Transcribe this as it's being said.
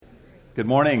Good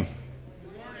morning.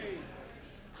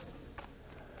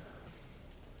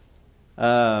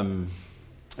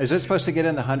 Is it supposed to get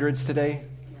in the hundreds today?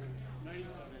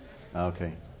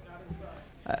 Okay.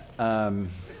 I've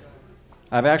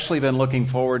actually been looking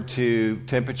forward to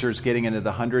temperatures getting into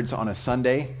the hundreds on a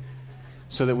Sunday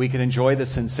so that we can enjoy the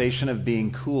sensation of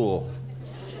being cool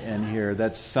in here.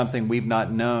 That's something we've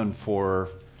not known for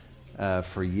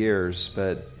years,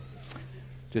 but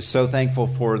just so thankful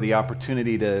for the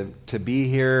opportunity to be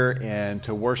here and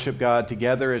to worship God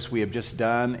together as we have just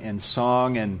done in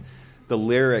song, and the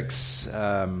lyrics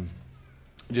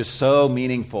just so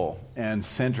meaningful and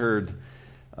centered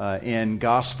in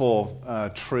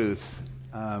gospel truth.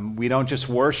 We don't just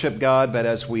worship God, but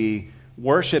as we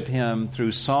worship Him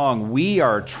through song, we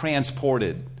are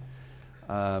transported.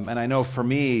 And I know for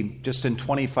me, just in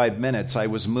 25 minutes, I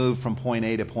was moved from point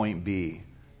A to point B,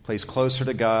 a place closer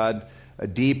to God, a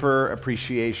deeper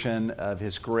appreciation of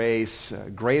His grace,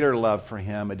 a greater love for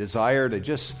Him, a desire to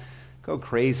just go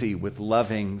crazy with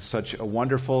loving such a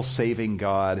wonderful, saving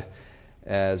God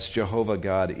as Jehovah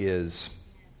God is.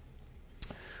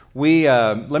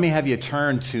 Let me have you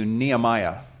turn to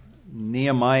Nehemiah.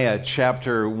 Nehemiah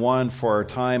chapter 1 for our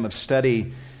time of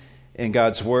study in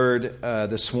God's Word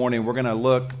this morning. We're going to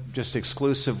look just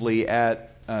exclusively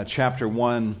at chapter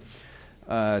 1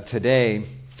 today.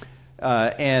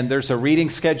 And there's a reading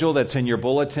schedule that's in your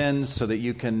bulletin so that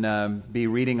you can be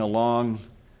reading along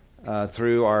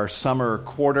through our summer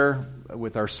quarter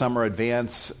with our summer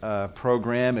advance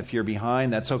program. If you're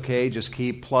behind, that's okay. Just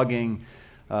keep plugging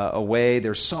away.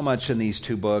 There's so much in these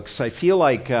two books. I feel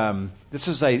like this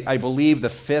is, I believe, the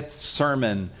fifth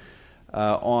sermon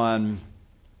on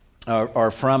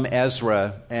or from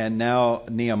Ezra and now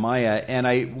Nehemiah.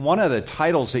 And one of the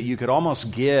titles that you could almost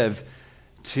give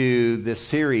to this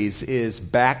series is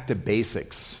Back to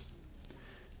Basics,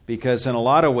 because in a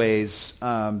lot of ways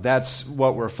that's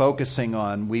what we're focusing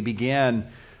on. We began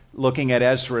looking at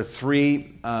Ezra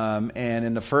 3, and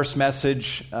in the first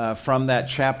message from that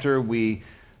chapter we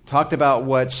talked about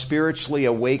what spiritually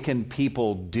awakened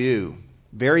people do,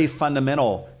 very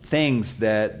fundamental things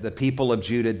that the people of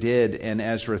Judah did in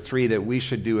Ezra 3 that we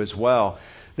should do as well.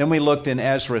 Then we looked in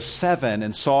Ezra 7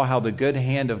 and saw how the good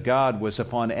hand of God was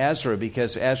upon Ezra,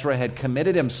 because Ezra had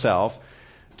committed himself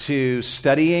to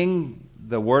studying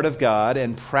the Word of God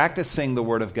and practicing the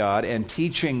Word of God and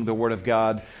teaching the Word of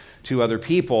God to other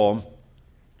people.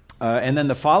 And then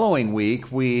the following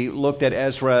week, we looked at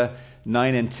Ezra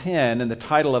 9 and 10, and the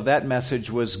title of that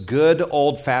message was Good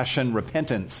Old-Fashioned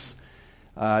Repentance.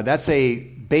 That's a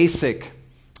basic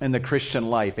in the Christian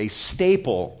life, a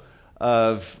staple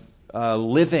of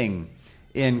living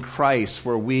in Christ,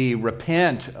 where we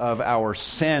repent of our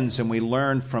sins and we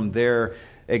learn from their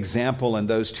example in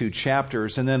those two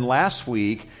chapters. And then last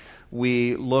week,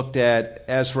 we looked at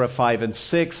Ezra 5 and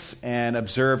 6 and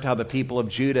observed how the people of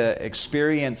Judah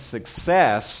experienced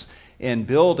success in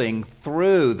building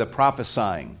through the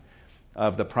prophesying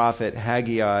of the prophet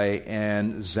Haggai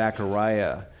and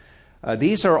Zechariah.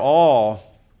 These are all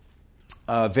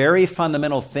very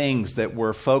fundamental things that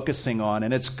we're focusing on,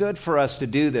 and it's good for us to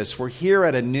do this. We're here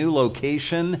at a new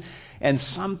location, and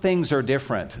some things are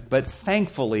different, but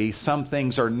thankfully some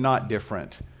things are not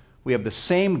different. We have the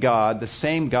same God, the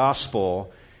same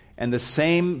gospel, and the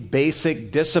same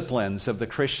basic disciplines of the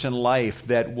Christian life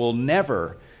that will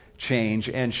never change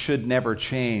and should never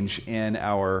change in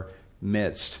our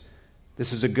midst.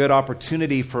 This is a good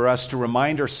opportunity for us to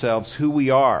remind ourselves who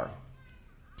we are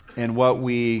and what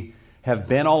we have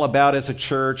been all about as a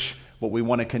church, what we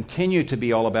want to continue to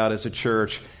be all about as a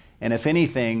church, and if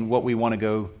anything, what we want to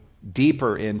go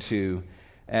deeper into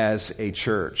as a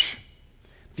church.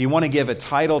 If you want to give a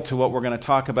title to what we're going to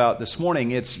talk about this morning,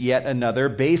 it's yet another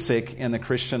basic in the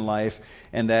Christian life,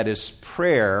 and that is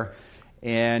prayer.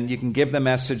 And you can give the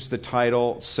message the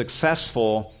title,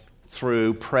 Successful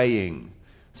Through Praying.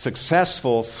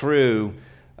 Successful through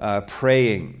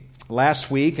praying. Last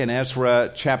week in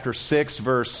Ezra chapter 6,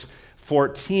 verse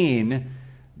 14,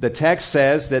 the text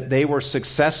says that they were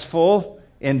successful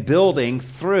in building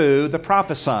through the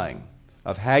prophesying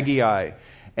of Haggai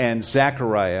and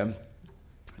Zechariah.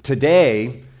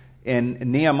 Today, in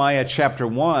Nehemiah chapter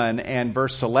 1 and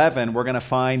verse 11, we're going to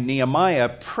find Nehemiah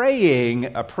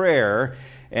praying a prayer.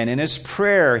 And in his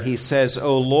prayer, he says,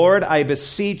 "O Lord, I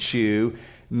beseech you,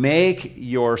 make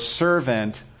your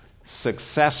servant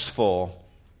successful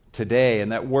today."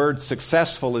 And that word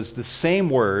successful is the same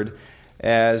word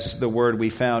as the word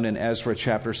we found in Ezra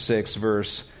chapter 6,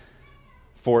 verse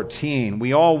 14.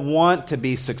 We all want to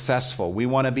be successful. We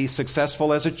want to be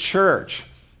successful as a church.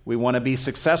 We want to be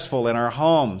successful in our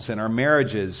homes, in our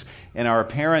marriages, in our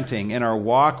parenting, in our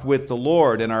walk with the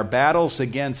Lord, in our battles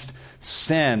against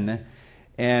sin.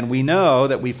 And we know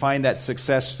that we find that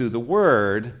success through the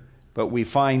Word, but we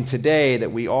find today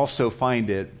that we also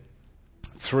find it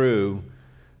through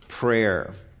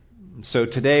prayer. So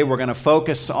today we're going to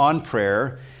focus on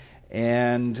prayer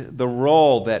and the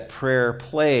role that prayer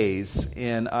plays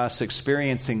in us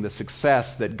experiencing the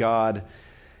success that God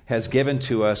has given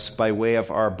to us by way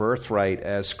of our birthright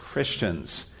as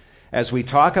Christians. As we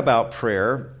talk about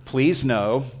prayer, please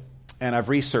know, and I've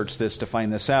researched this to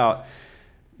find this out,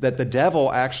 that the devil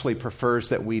actually prefers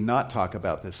that we not talk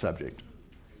about this subject.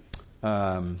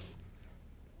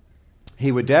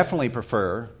 He would definitely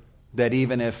prefer that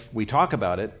even if we talk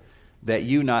about it, that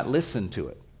you not listen to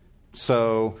it.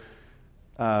 So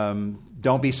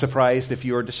don't be surprised if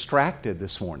you're distracted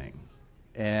this morning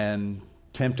and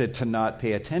tempted to not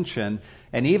pay attention.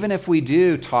 And even if we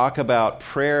do talk about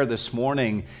prayer this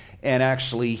morning and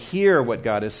actually hear what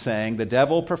God is saying, the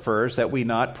devil prefers that we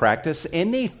not practice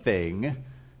anything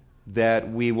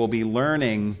that we will be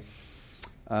learning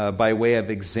by way of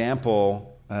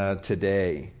example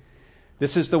today.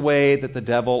 This is the way that the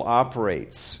devil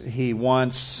operates. He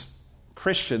wants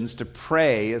Christians to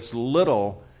pray as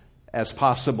little as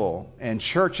possible and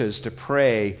churches to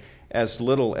pray as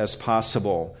little as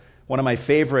possible. One of my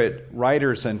favorite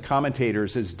writers and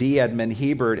commentators is D. Edmund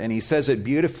Hebert, and he says it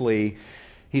beautifully.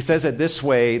 He says it this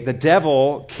way: the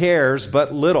devil cares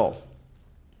but little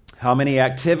how many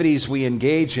activities we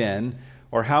engage in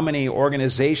or how many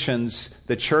organizations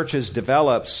the churches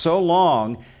develop, so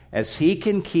long as he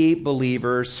can keep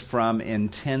believers from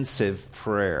intensive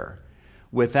prayer.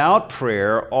 Without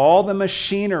prayer, all the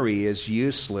machinery is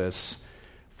useless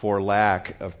for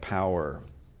lack of power.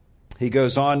 He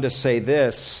goes on to say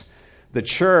this: the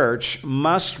church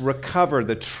must recover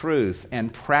the truth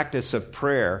and practice of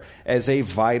prayer as a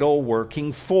vital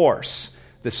working force.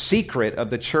 The secret of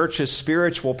the church's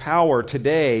spiritual power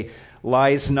today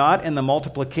lies not in the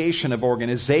multiplication of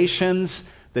organizations,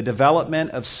 the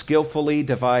development of skillfully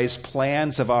devised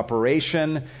plans of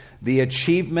operation, the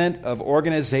achievement of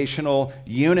organizational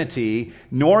unity,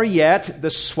 nor yet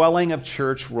the swelling of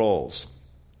church rolls,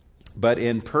 but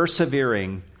in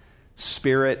persevering,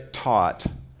 Spirit-taught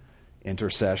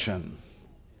intercession.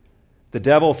 The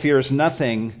devil fears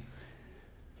nothing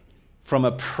from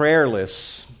a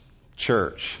prayerless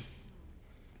church.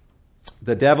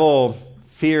 The devil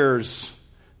fears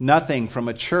nothing from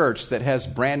a church that has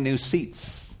brand new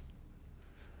seats.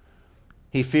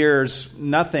 He fears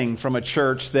nothing from a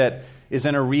church that is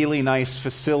in a really nice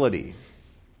facility.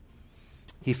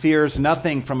 He fears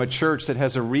nothing from a church that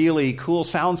has a really cool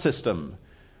sound system.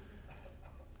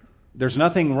 There's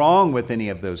nothing wrong with any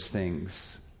of those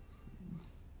things.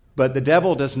 But the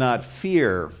devil does not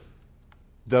fear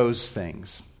those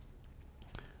things.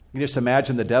 You can just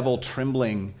imagine the devil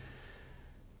trembling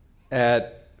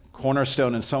at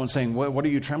Cornerstone and someone saying, what are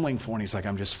you trembling for? And he's like,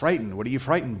 I'm just frightened. What are you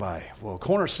frightened by? Well,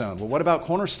 Cornerstone. Well, what about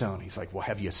Cornerstone? He's like, well,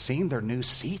 have you seen their new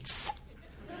seats?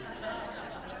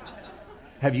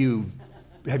 Have you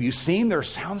seen their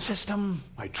sound system?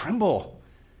 I tremble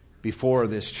before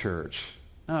this church.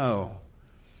 No.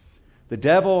 The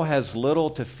devil has little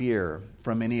to fear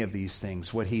from any of these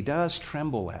things. What he does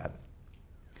tremble at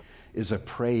is a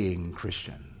praying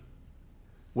Christian.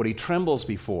 What he trembles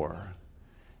before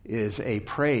is a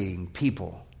praying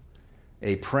people,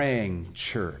 a praying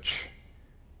church.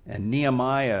 And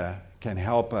Nehemiah can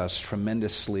help us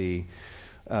tremendously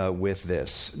with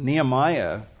this.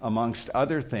 Nehemiah, amongst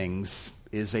other things,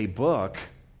 is a book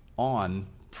on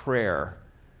prayer.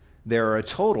 There are a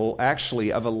total,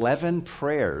 actually, of 11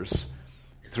 prayers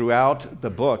throughout the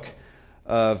book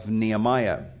of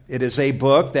Nehemiah. It is a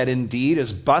book that indeed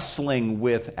is bustling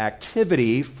with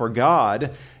activity for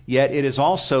God, yet it is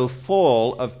also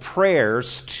full of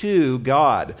prayers to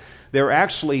God. There are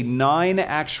actually 9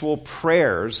 actual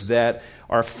prayers that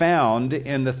are found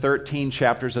in the 13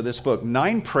 chapters of this book.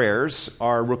 9 prayers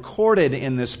are recorded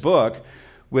in this book,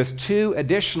 with 2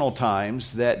 additional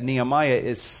times that Nehemiah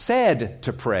is said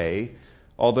to pray,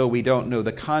 although we don't know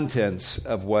the contents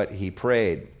of what he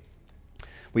prayed.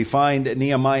 We find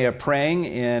Nehemiah praying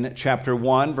in chapter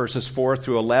 1, verses 4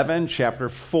 through 11, chapter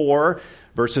 4,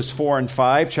 verses 4 and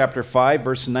 5, chapter 5,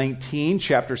 verse 19,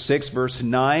 chapter 6, verse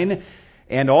 9,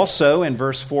 and also in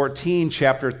verse 14,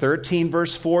 chapter 13,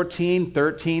 verse 14,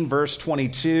 13, verse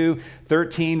 22,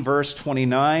 13, verse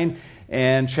 29,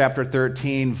 and chapter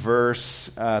 13, verse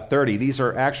 30. These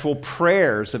are actual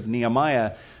prayers of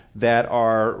Nehemiah that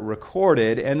are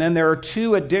recorded. And then there are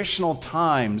 2 additional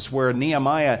times where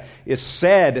Nehemiah is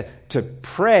said to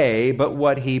pray, but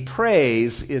what he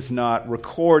prays is not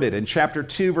recorded. In chapter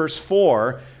 2, verse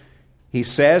 4, he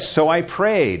says, "So I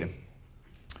prayed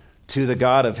to the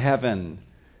God of heaven."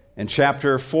 In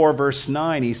chapter 4, verse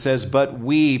 9, he says, "But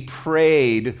we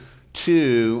prayed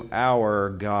to our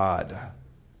God."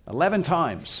 11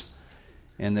 times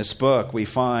in this book we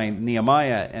find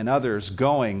Nehemiah and others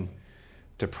going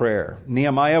to prayer.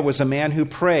 Nehemiah was a man who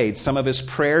prayed. Some of his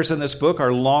prayers in this book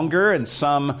are longer and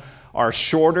some are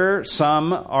shorter.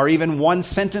 Some are even one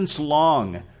sentence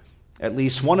long. At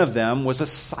least one of them was a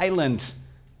silent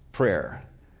prayer.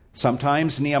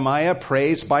 Sometimes Nehemiah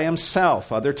prays by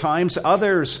himself. Other times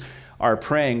others are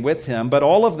praying with him. But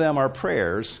all of them are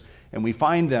prayers, and we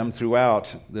find them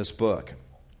throughout this book.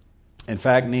 In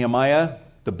fact, Nehemiah,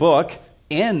 the book,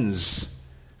 ends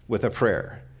with a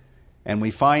prayer. And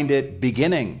we find it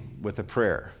beginning with a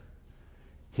prayer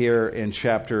here in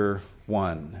chapter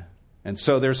 1. And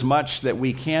so there's much that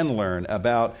we can learn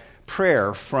about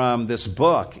prayer from this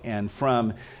book and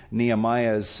from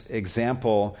Nehemiah's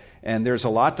example. And there's a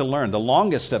lot to learn. The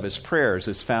longest of his prayers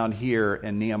is found here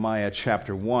in Nehemiah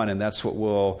chapter 1, and that's what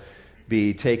we'll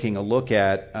be taking a look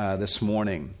at this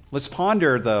morning. Let's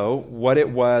ponder, though, what it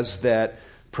was that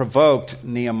provoked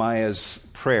Nehemiah's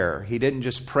prayer. He didn't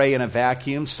just pray in a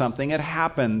vacuum. Something had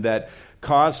happened that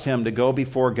caused him to go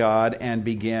before God and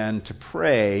begin to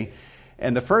pray.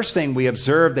 And the first thing we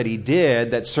observed that he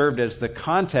did that served as the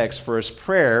context for his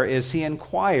prayer is he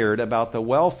inquired about the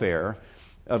welfare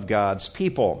of God's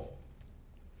people.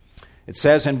 It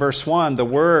says in verse 1, the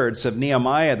words of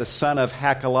Nehemiah, the son of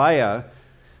Hakaliah,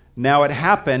 "Now it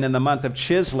happened in the month of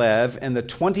Chislev in the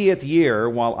 20th year,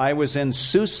 while I was in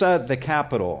Susa the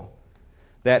capital,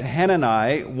 that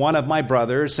Hanani, one of my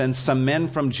brothers, and some men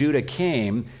from Judah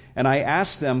came, and I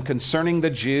asked them concerning the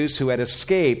Jews who had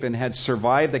escaped and had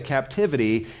survived the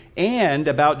captivity, and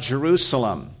about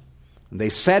Jerusalem. And they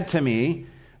said to me,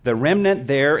 the remnant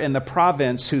there in the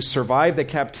province who survived the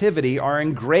captivity are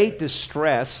in great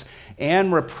distress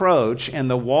and reproach, and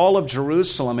the wall of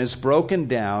Jerusalem is broken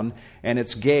down, and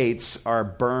its gates are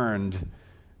burned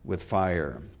with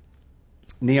fire."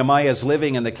 Nehemiah is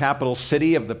living in the capital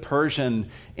city of the Persian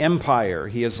Empire.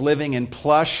 He is living in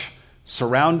plush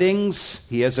surroundings.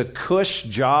 He has a cush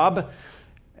job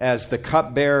as the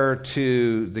cupbearer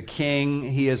to the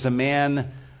king. He is a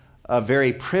man of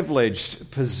very privileged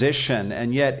position,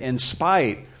 and yet in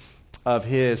spite of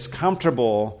his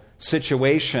comfortable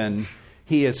situation,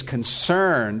 he is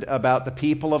concerned about the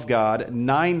people of God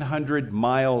 900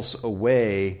 miles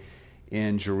away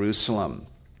in Jerusalem.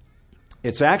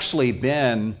 It's actually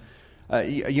been,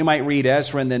 you might read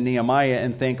Ezra and then Nehemiah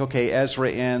and think, okay,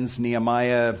 Ezra ends,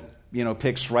 Nehemiah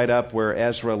picks right up where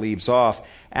Ezra leaves off.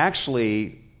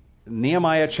 Actually,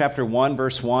 Nehemiah chapter 1,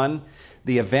 verse 1,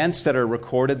 the events that are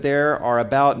recorded there are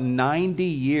about 90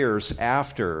 years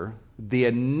after the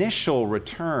initial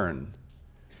return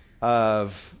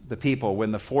of the people,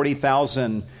 when the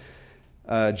 40,000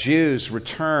 Jews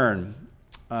return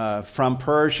from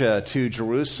Persia to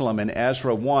Jerusalem in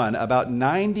Ezra 1. About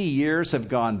 90 years have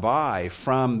gone by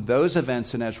from those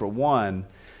events in Ezra 1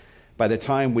 by the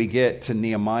time we get to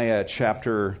Nehemiah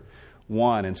chapter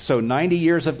 1. And so 90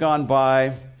 years have gone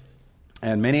by,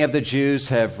 and many of the Jews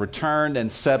have returned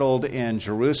and settled in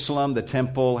Jerusalem. The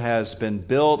temple has been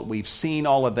built. We've seen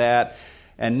all of that.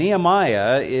 And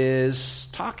Nehemiah is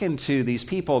talking to these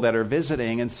people that are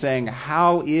visiting and saying,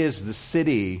 how is the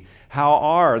city? How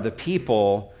are the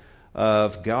people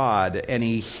of God? And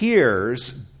he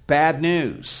hears bad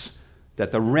news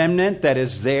that the remnant that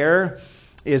is there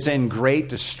is in great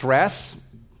distress.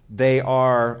 They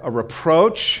are a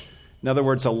reproach, in other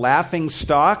words, a laughing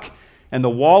stock. And the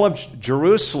wall of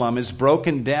Jerusalem is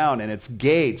broken down and its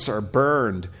gates are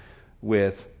burned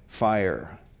with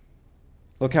fire.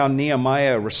 Look how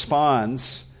Nehemiah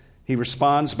responds. He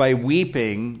responds by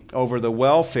weeping over the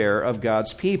welfare of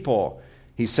God's people.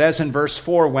 He says in verse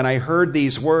 4, "When I heard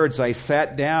these words, I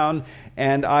sat down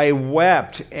and I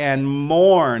wept and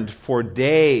mourned for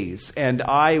days, and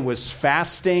I was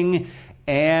fasting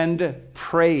and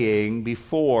praying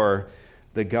before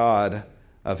the God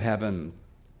of heaven."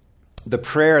 The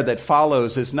prayer that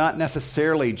follows is not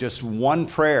necessarily just one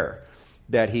prayer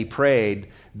that he prayed.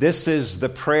 This is the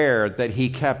prayer that he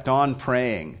kept on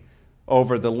praying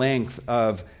over the length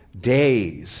of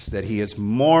days, that he is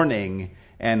mourning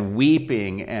and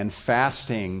weeping and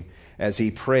fasting as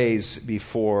he prays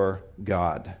before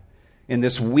God. In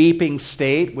this weeping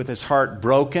state, with his heart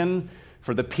broken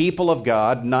for the people of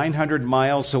God 900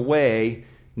 miles away,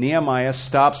 Nehemiah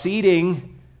stops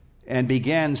eating and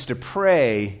begins to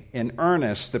pray in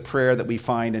earnest the prayer that we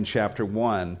find in chapter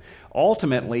 1.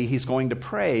 Ultimately, he's going to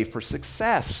pray for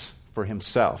success for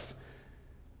himself,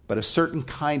 but a certain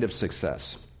kind of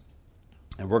success.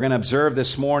 And we're going to observe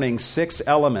this morning 6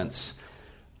 elements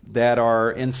that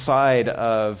are inside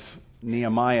of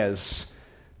Nehemiah's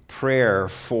prayer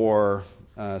for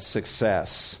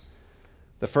success.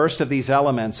 The first of these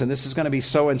elements, and this is going to be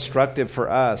so instructive for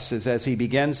us, is as he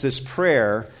begins this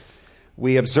prayer,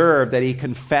 we observe that he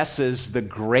confesses the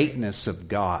greatness of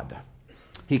God.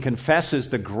 He confesses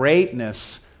the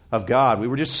greatness of God. We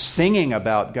were just singing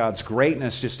about God's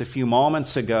greatness just a few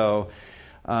moments ago.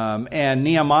 And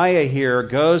Nehemiah here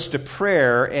goes to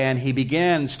prayer and he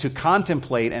begins to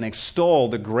contemplate and extol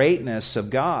the greatness of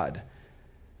God.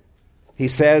 He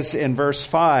says in verse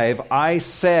 5, I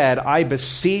said, I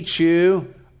beseech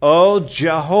you, O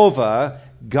Jehovah,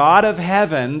 God of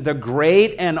heaven, the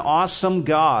great and awesome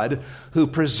God, who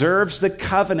preserves the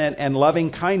covenant and loving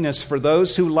kindness for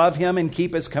those who love him and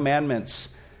keep his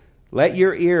commandments. Let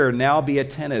your ear now be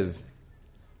attentive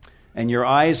and your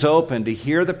eyes open to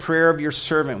hear the prayer of your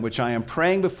servant, which I am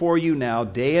praying before you now,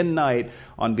 day and night,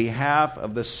 on behalf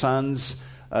of the sons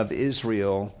of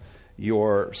Israel,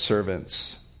 your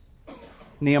servants.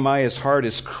 Nehemiah's heart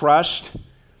is crushed.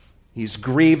 He's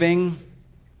grieving.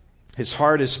 His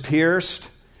heart is pierced.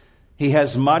 He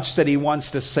has much that he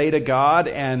wants to say to God,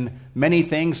 and many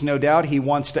things, no doubt, he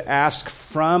wants to ask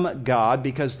from God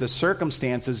because the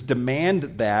circumstances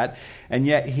demand that. And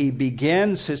yet he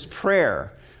begins his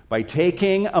prayer by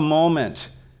taking a moment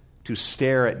to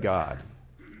stare at God,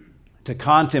 to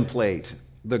contemplate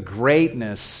the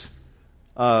greatness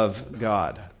of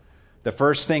God. The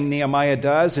first thing Nehemiah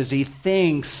does is he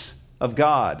thinks of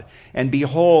God and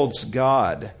beholds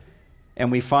God.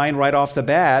 And we find right off the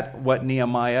bat what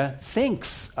Nehemiah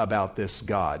thinks about this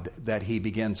God that he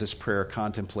begins his prayer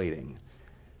contemplating.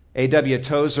 A.W.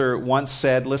 Tozer once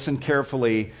said, listen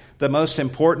carefully, the most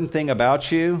important thing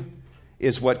about you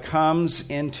is what comes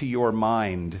into your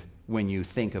mind when you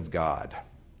think of God.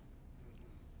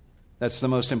 That's the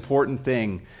most important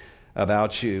thing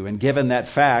about you. And given that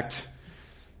fact,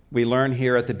 we learn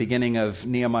here at the beginning of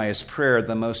Nehemiah's prayer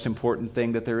the most important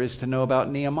thing that there is to know about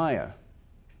Nehemiah.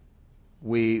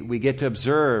 We get to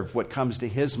observe what comes to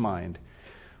his mind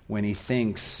when he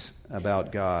thinks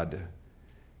about God.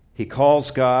 He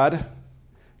calls God,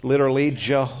 literally,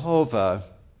 Jehovah,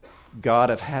 God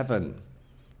of heaven.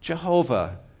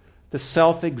 Jehovah, the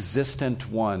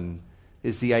self-existent one,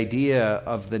 is the idea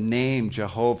of the name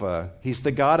Jehovah. He's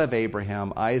the God of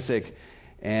Abraham, Isaac,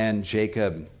 and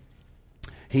Jacob.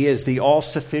 He is the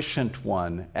all-sufficient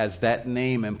one, as that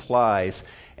name implies,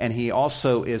 and he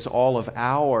also is all of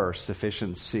our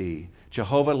sufficiency.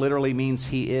 Jehovah literally means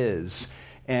he is,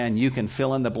 and you can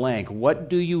fill in the blank. What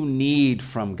do you need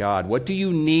from God? What do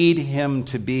you need him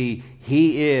to be?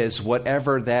 He is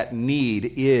whatever that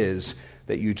need is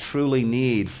that you truly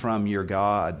need from your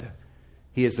God.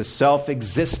 He is the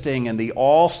self-existing and the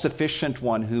all-sufficient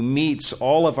one who meets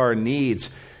all of our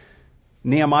needs.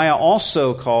 Nehemiah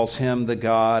also calls him the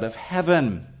God of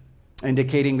heaven,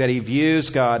 indicating that he views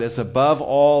God as above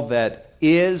all that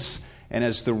is and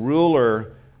as the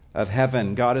ruler of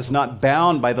heaven. God is not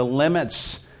bound by the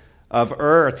limits of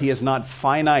earth. He is not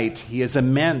finite. He is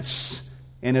immense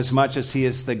inasmuch as he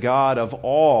is the God of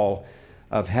all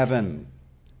of heaven.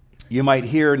 You might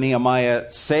hear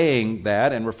Nehemiah saying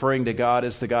that and referring to God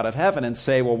as the God of heaven and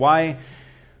say, well,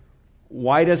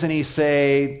 why doesn't he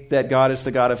say that God is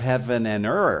the God of heaven and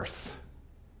earth?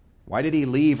 Why did he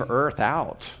leave earth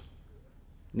out?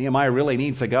 Nehemiah really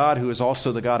needs a God who is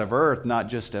also the God of earth, not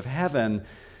just of heaven.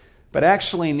 But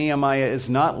actually, Nehemiah is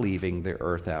not leaving the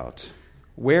earth out.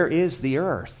 Where is the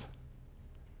earth?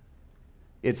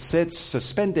 It sits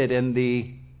suspended in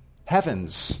the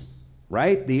heavens,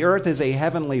 right? The earth is a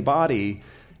heavenly body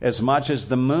as much as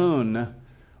the moon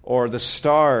or the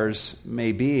stars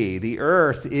may be. The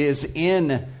earth is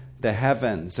in the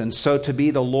heavens. And so to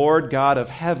be the Lord God of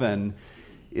heaven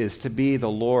is to be the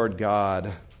Lord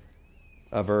God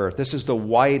of earth. This is the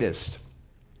widest,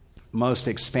 most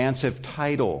expansive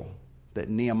title that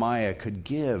Nehemiah could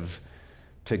give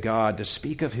to God, to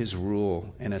speak of his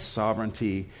rule and his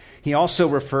sovereignty. He also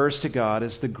refers to God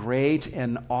as the great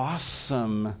and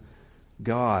awesome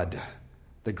God.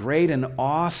 The great and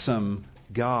awesome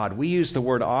God. We use the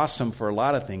word awesome for a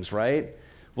lot of things, right?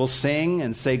 We'll sing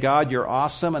and say, God, you're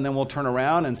awesome, and then we'll turn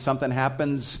around and something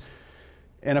happens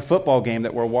in a football game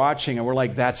that we're watching, and we're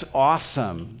like, that's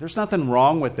awesome. There's nothing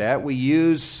wrong with that. We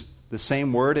use the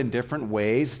same word in different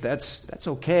ways. That's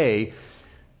okay.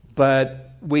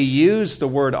 But we use the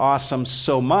word awesome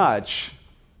so much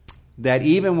that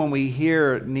even when we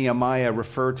hear Nehemiah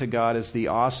refer to God as the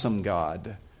awesome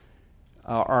God,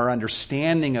 our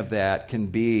understanding of that can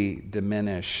be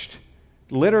diminished.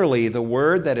 Literally, the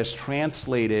word that is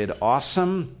translated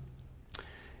awesome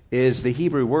is the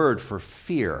Hebrew word for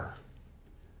fear.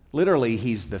 Literally,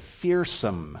 he's the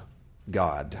fearsome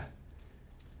God.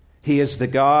 He is the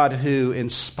God who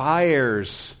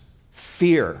inspires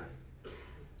fear.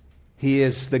 He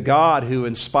is the God who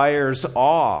inspires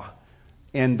awe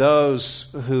in those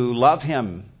who love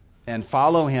him and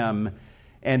follow him,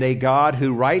 and a God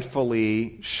who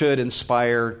rightfully should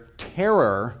inspire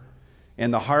terror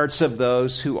in the hearts of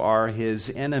those who are his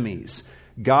enemies.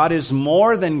 God is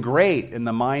more than great in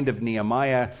the mind of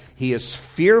Nehemiah. He is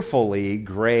fearfully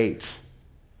great.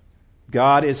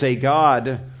 God is a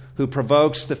God who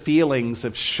provokes the feelings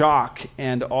of shock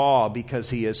and awe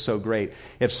because he is so great.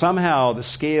 If somehow the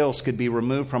scales could be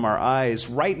removed from our eyes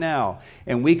right now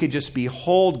and we could just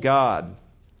behold God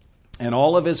and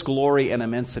all of his glory and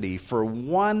immensity for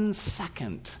 1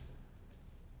 second,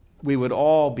 we would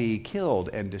all be killed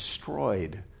and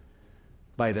destroyed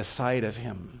by the sight of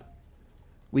him.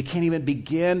 We can't even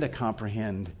begin to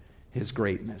comprehend his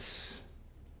greatness.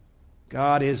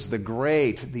 God is the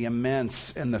great, the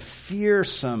immense, and the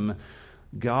fearsome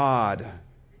God.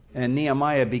 And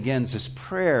Nehemiah begins his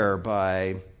prayer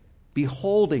by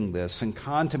beholding this and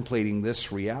contemplating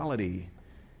this reality.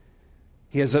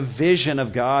 He has a vision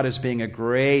of God as being a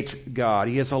great God.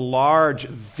 He has a large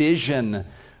vision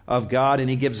of God, and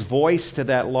he gives voice to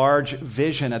that large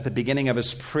vision at the beginning of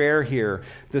his prayer here.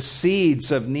 The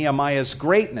seeds of Nehemiah's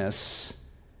greatness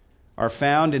are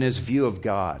found in his view of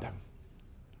God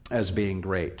as being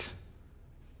great.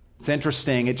 It's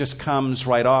interesting, it just comes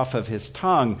right off of his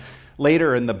tongue.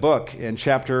 Later in the book, in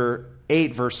chapter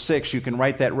 8, verse 6, you can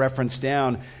write that reference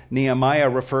down. Nehemiah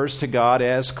refers to God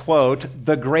as, quote,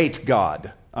 the great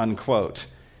God, unquote.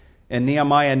 In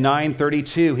Nehemiah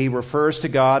 9:32, he refers to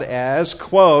God as,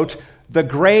 quote, the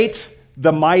great,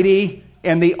 the mighty,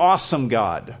 and the awesome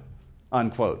God,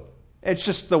 unquote. It's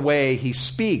just the way he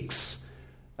speaks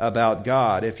about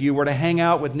God. If you were to hang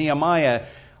out with Nehemiah,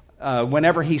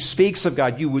 whenever he speaks of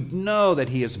God, you would know that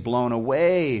he is blown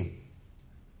away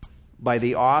by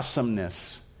the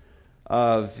awesomeness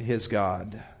of his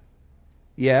God.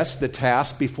 Yes, the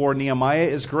task before Nehemiah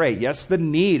is great. Yes, the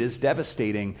need is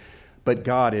devastating, but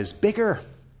God is bigger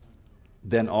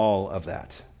than all of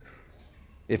that.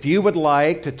 If you would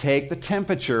like to take the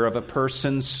temperature of a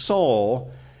person's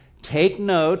soul, take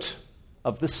note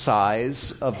of the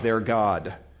size of their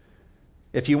God.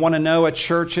 If you want to know a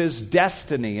church's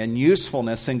destiny and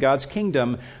usefulness in God's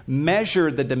kingdom,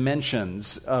 measure the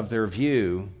dimensions of their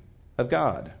view of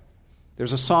God.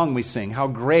 There's a song we sing, "How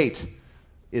Great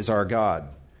is Our God."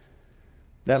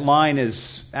 That line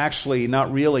is actually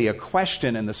not really a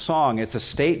question in the song. It's a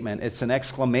statement. It's an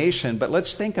exclamation. But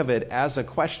let's think of it as a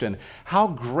question. How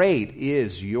great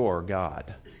is your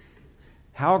God?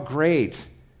 How great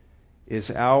is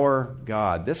our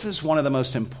God? This is one of the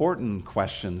most important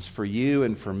questions for you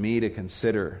and for me to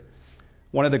consider.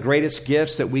 One of the greatest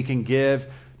gifts that we can give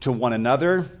to one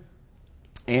another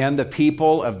and the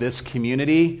people of this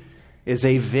community is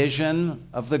a vision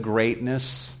of the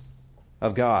greatness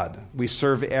of God. We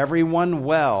serve everyone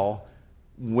well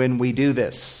when we do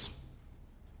this,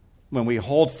 when we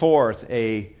hold forth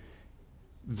a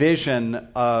vision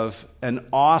of an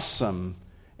awesome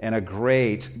and a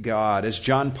great God. As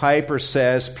John Piper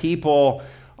says, people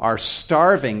are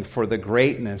starving for the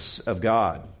greatness of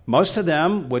God. Most of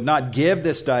them would not give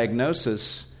this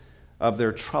diagnosis of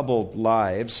their troubled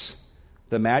lives.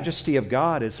 The majesty of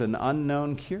God is an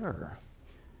unknown cure.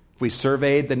 If we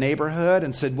surveyed the neighborhood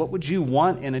and said, what would you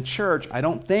want in a church? I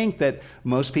don't think that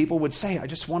most people would say, I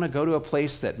just want to go to a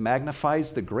place that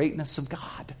magnifies the greatness of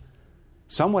God.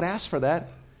 Some would ask for that,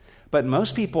 but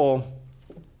most people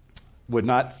would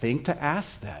not think to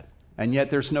ask that. And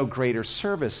yet there's no greater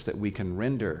service that we can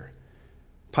render.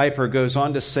 Piper goes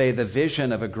on to say the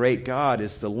vision of a great God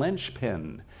is the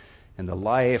linchpin in the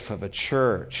life of a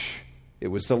church. It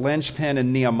was the linchpin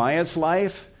in Nehemiah's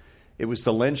life. It was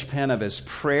the linchpin of his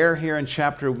prayer here in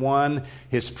chapter 1.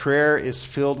 His prayer is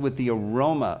filled with the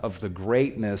aroma of the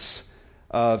greatness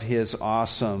of his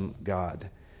awesome God.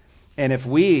 And if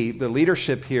we, the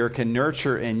leadership here, can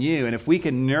nurture in you, and if we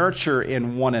can nurture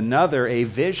in one another a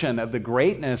vision of the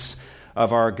greatness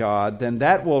of our God, then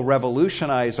that will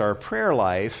revolutionize our prayer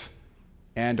life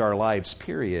and our lives,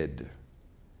 period.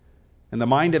 In the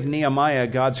mind of Nehemiah,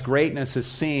 God's greatness is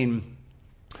seen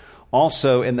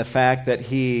also in the fact that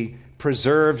he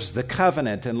preserves the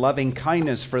covenant and loving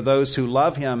kindness for those who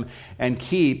love him and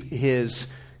keep his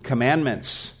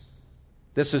commandments.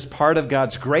 This is part of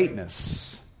God's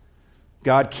greatness.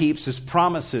 God keeps his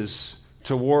promises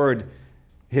toward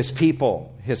his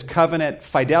people. His covenant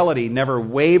fidelity never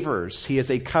wavers. He is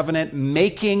a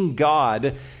covenant-making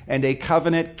God and a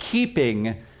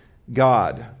covenant-keeping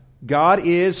God. God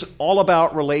is all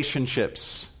about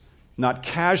relationships, not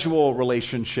casual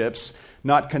relationships,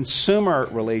 not consumer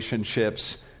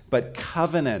relationships, but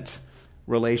covenant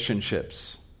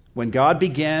relationships. When God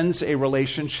begins a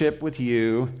relationship with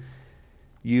you,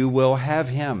 you will have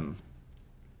him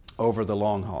over the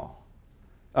long haul.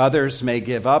 Others may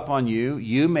give up on you.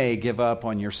 You may give up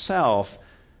on yourself,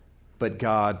 but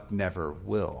God never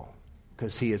will,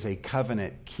 because he is a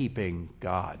covenant-keeping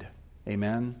God.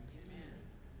 Amen?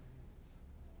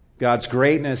 God's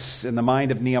greatness in the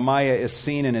mind of Nehemiah is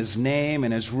seen in his name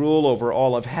and his rule over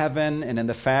all of heaven, and in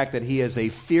the fact that he is a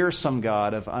fearsome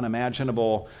God of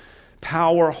unimaginable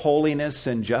power, holiness,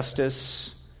 and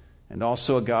justice, and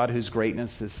also a God whose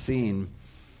greatness is seen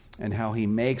and how he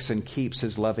makes and keeps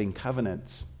his loving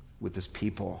covenants with his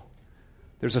people.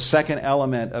 There's a second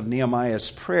element of Nehemiah's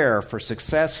prayer for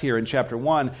success here in chapter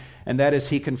 1, and that is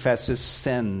he confesses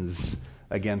sins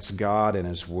against God and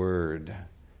his word.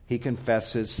 He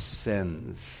confesses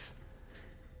sins,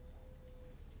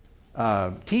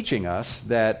 teaching us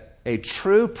that a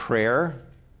true prayer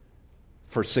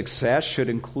for success should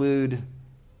include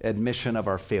admission of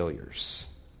our failures.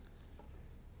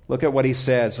 Look at what he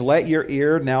says. Let your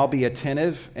ear now be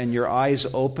attentive and your eyes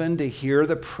open to hear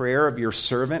the prayer of your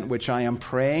servant, which I am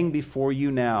praying before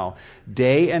you now,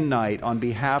 day and night, on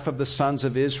behalf of the sons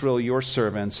of Israel, your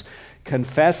servants,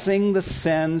 confessing the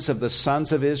sins of the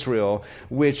sons of Israel,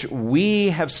 which we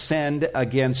have sinned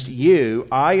against you.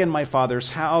 I and my father's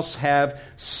house have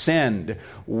sinned.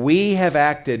 We have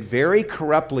acted very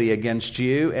corruptly against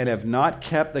you and have not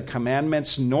kept the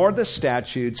commandments, nor the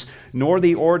statutes, nor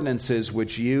the ordinances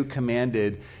which you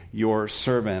commanded your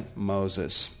servant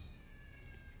Moses.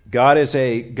 God is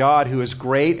a God who is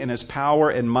great in his power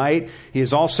and might. He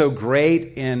is also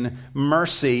great in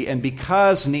mercy. And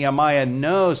because Nehemiah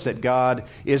knows that God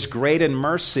is great in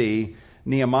mercy,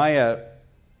 Nehemiah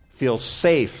feels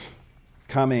safe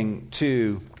coming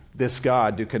to this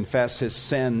God to confess his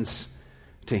sins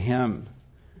to him.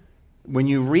 When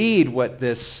you read what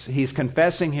he's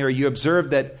confessing here, you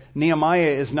observe that Nehemiah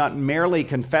is not merely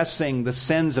confessing the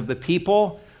sins of the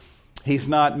people. He's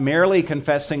not merely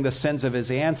confessing the sins of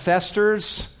his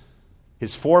ancestors,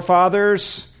 his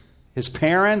forefathers, his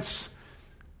parents.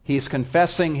 He's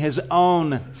confessing his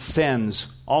own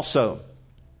sins also.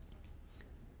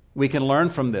 We can learn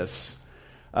from this.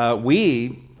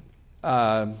 We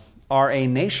are a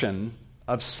nation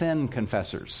of sin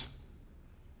confessors.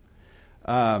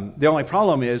 The only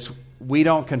problem is we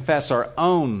don't confess our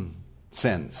own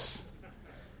sins.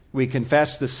 We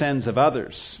confess the sins of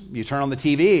others. You turn on the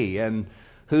TV, and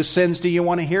whose sins do you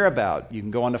want to hear about? You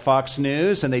can go on to Fox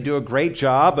News, and they do a great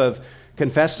job of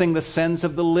confessing the sins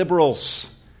of the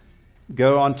liberals.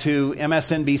 Go on to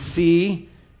MSNBC,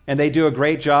 and they do a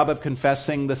great job of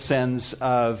confessing the sins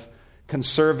of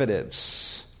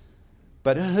conservatives.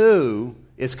 But who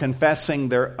is confessing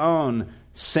their own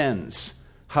sins?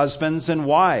 Husbands and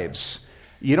wives.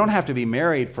 You don't have to be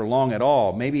married for long at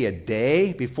all, maybe a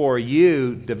day, before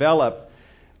you develop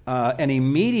an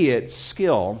immediate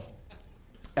skill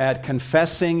at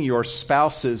confessing your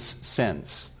spouse's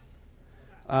sins.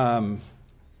 But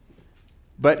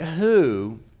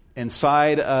who,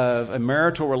 inside of a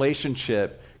marital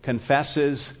relationship,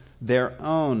 confesses their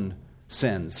own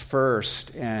sins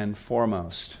first and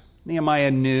foremost?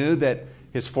 Nehemiah knew that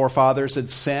his forefathers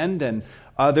had sinned and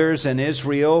others in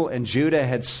Israel and Judah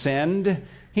had sinned.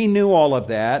 He knew all of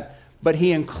that, but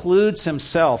he includes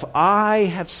himself. I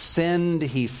have sinned,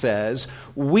 he says.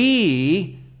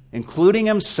 We, including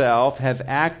himself, have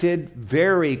acted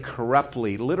very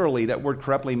corruptly. Literally, that word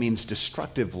corruptly means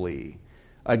destructively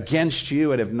against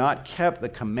you and have not kept the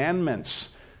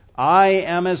commandments. I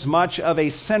am as much of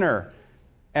a sinner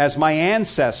as my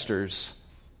ancestors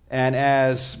and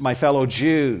as my fellow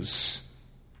Jews,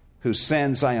 whose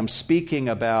sins I am speaking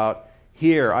about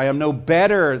here. I am no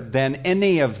better than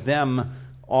any of them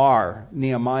are.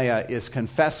 Nehemiah is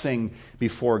confessing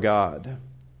before God.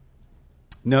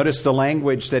 Notice the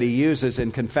language that he uses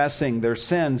in confessing their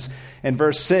sins. In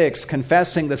verse 6,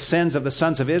 confessing the sins of the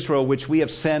sons of Israel, which we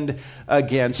have sinned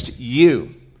against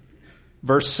you.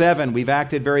 Verse 7, we've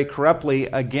acted very corruptly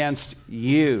against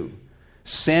you.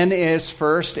 Sin is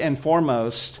first and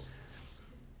foremost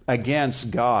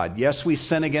against God. Yes, we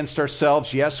sin against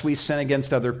ourselves. Yes, we sin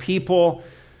against other people.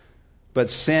 But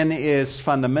sin is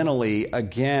fundamentally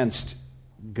against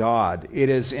God. It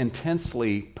is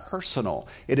intensely personal.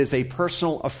 It is a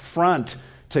personal affront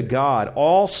to God.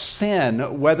 All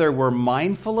sin, whether we're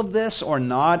mindful of this or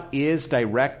not, is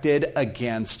directed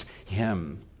against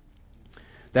him.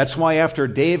 That's why after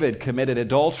David committed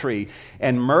adultery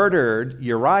and murdered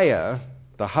Uriah,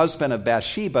 the husband of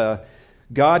Bathsheba,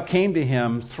 God came to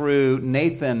him through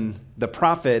Nathan the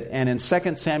prophet, and in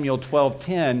 2 Samuel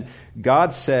 12:10,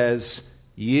 God says,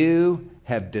 "You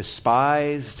have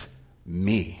despised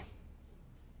me.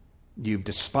 You've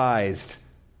despised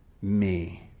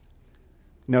me."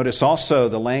 Notice also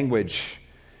the language.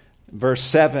 Verse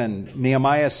 7,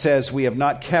 Nehemiah says, "We have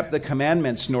not kept the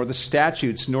commandments, nor the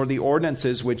statutes, nor the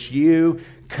ordinances which you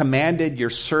commanded your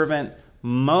servant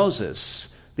Moses."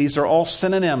 These are all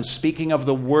synonyms speaking of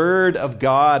the word of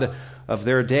God of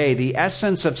their day. The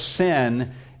essence of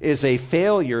sin is a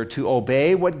failure to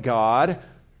obey what God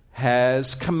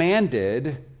has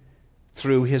commanded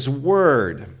through his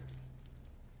word.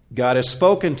 God has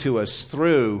spoken to us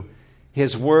through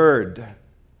his word.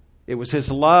 It was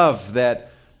his love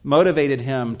that motivated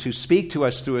him to speak to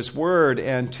us through his word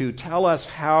and to tell us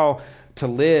how to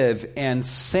live. And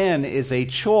sin is a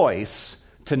choice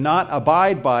to not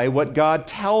abide by what God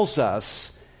tells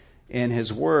us in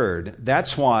his word.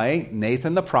 That's why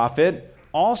Nathan the prophet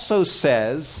also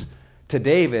says to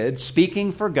David,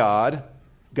 speaking for God,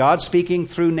 God speaking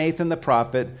through Nathan the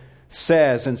prophet,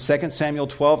 says in 2 Samuel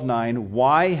 12:9,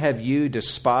 "Why have you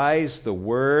despised the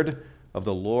word of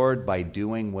the Lord by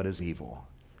doing what is evil?"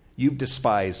 You've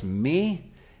despised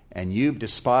me, and you've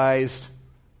despised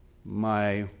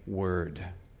my word.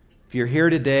 If you're here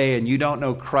today and you don't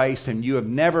know Christ and you have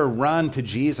never run to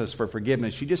Jesus for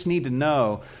forgiveness, you just need to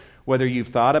know, whether you've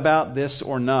thought about this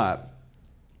or not,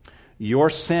 your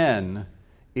sin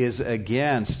is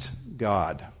against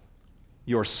God.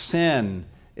 Your sin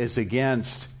is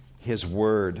against his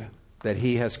word that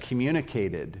he has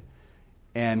communicated.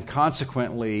 And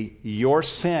consequently, your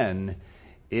sin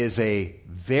is a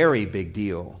very big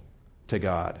deal to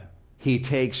God. He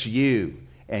takes you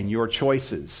and your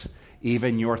choices,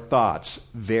 even your thoughts,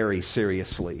 very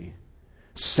seriously.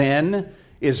 Sin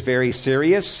is very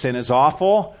serious. Sin is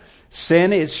awful.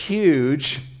 Sin is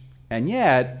huge. And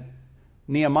yet,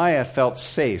 Nehemiah felt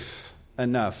safe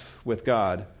enough with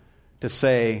God to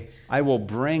say, "I will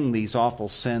bring these awful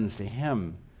sins to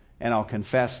him, and I'll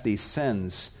confess these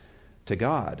sins to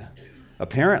God."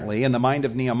 Apparently, in the mind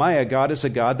of Nehemiah, God is a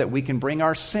God that we can bring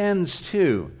our sins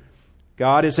to.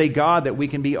 God is a God that we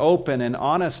can be open and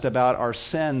honest about our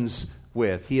sins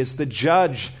with. He is the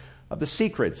judge of the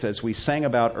secrets, as we sang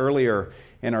about earlier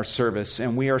in our service,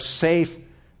 and we are safe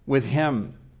with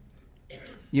him.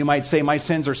 You might say, "My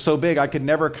sins are so big, I could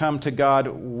never come to God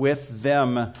with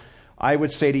them." I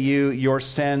would say to you, your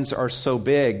sins are so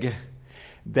big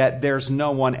that there's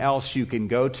no one else you can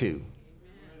go to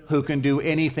who can do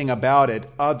anything about it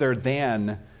other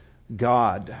than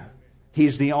God.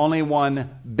 He's the only one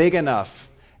big enough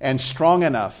and strong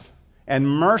enough and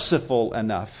merciful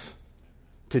enough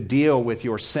to deal with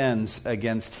your sins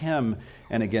against him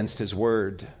and against his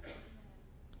word.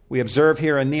 We observe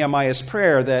here in Nehemiah's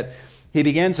prayer that he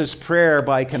begins his prayer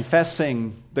by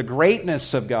confessing the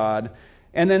greatness of God,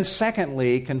 and then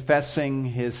secondly, confessing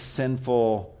his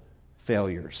sinful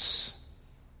failures.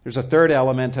 There's a third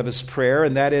element of his prayer,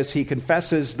 and that is he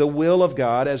confesses the will of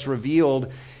God as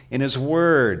revealed in his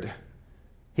word.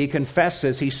 He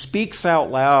confesses, he speaks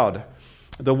out loud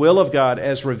the will of God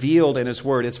as revealed in his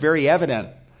word. It's very evident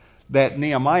that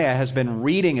Nehemiah has been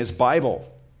reading his Bible.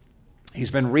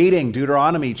 He's been reading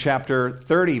Deuteronomy chapter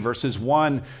 30, verses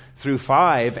 1 through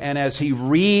 5, and as he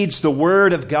reads the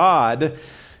word of God,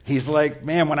 he's like,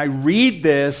 man, when I read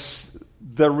this,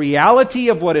 the reality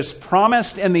of what is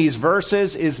promised in these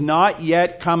verses is not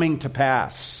yet coming to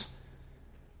pass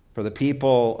for the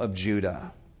people of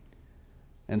Judah.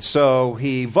 And so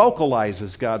he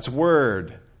vocalizes God's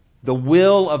word, the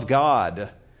will of God,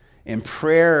 in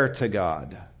prayer to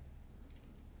God.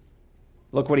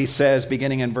 Look what he says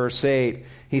beginning in verse 8.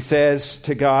 He says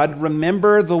to God,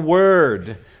 "Remember the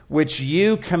word which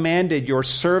you commanded your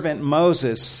servant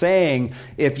Moses, saying,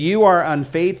 if you are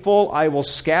unfaithful, I will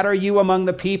scatter you among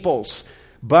the peoples.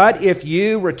 But if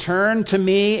you return to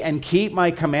me and keep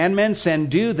my commandments and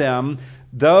do them,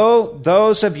 though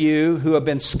those of you who have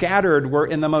been scattered were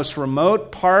in the most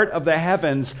remote part of the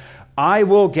heavens, I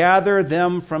will gather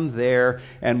them from there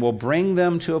and will bring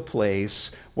them to a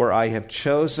place where I have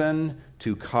chosen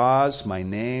to cause my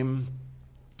name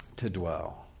to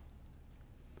dwell."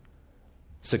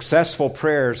 Successful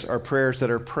prayers are prayers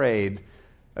that are prayed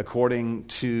according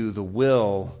to the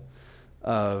will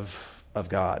of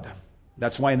God.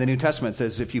 That's why in the New Testament it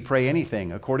says, if you pray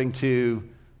anything according to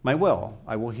my will,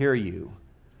 I will hear you.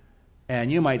 And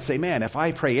you might say, man, if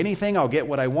I pray anything, I'll get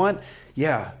what I want.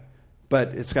 Yeah,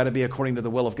 but it's got to be according to the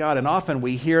will of God. And often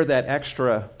we hear that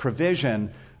extra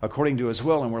provision according to his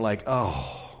will, and we're like,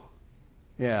 oh,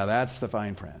 yeah, that's the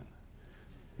fine print.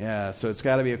 Yeah, so it's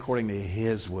got to be according to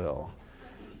his will.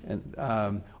 And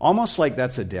almost like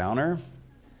that's a downer.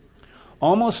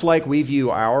 Almost like we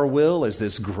view our will as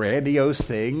this grandiose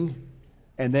thing,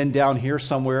 and then down here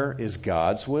somewhere is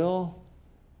God's will.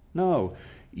 No,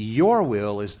 your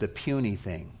will is the puny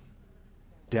thing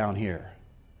down here.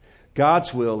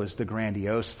 God's will is the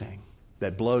grandiose thing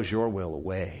that blows your will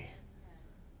away.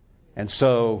 And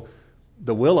so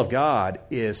the will of God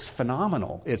is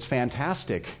phenomenal. It's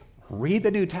fantastic. Read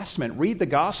the New Testament. Read the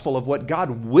gospel of what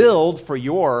God willed for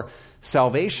your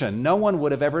salvation. No one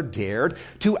would have ever dared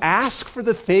to ask for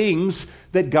the things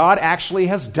that God actually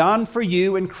has done for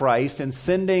you in Christ in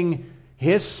sending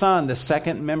his Son, the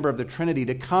second member of the Trinity,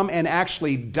 to come and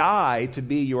actually die to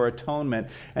be your atonement.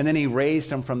 And then he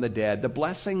raised him from the dead. The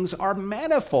blessings are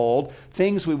manifold,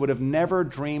 things we would have never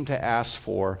dreamed to ask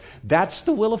for. That's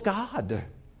the will of God.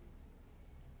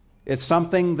 It's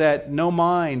something that no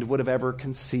mind would have ever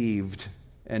conceived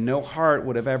and no heart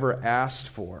would have ever asked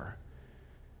for.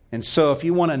 And so if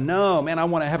you want to know, man, I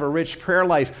want to have a rich prayer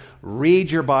life,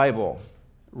 read your Bible.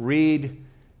 Read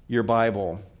your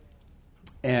Bible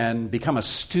and become a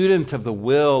student of the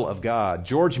will of God.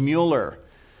 George Mueller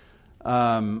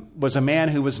was a man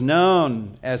who was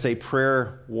known as a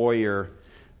prayer warrior.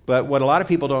 But what a lot of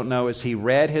people don't know is he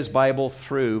read his Bible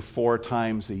through 4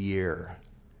 times a year.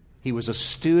 He was a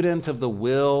student of the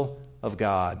will of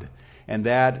God, and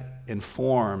that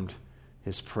informed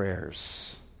his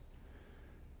prayers.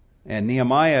 And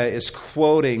Nehemiah is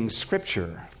quoting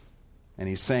Scripture, and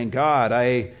he's saying, God,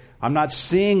 I'm not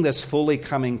seeing this fully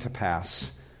coming to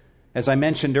pass. As I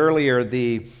mentioned earlier,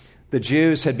 the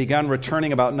Jews had begun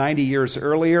returning about 90 years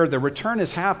earlier. The return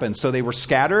has happened, so they were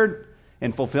scattered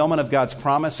in fulfillment of God's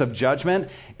promise of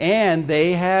judgment, and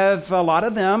they have, a lot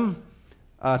of them,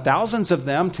 thousands of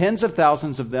them, tens of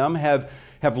thousands of them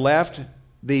have left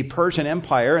the Persian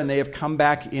Empire, and they have come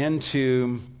back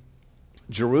into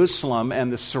Jerusalem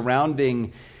and the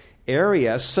surrounding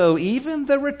area. So even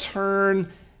the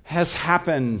return has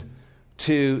happened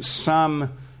to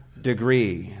some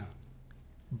degree.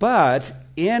 But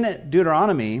in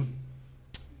Deuteronomy,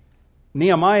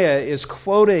 Nehemiah is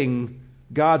quoting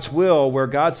God's will, where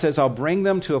God says, I'll bring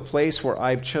them to a place where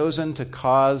I've chosen to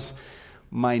cause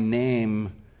my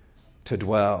name to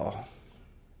dwell.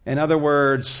 In other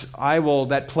words,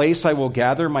 that place I will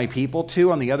gather my people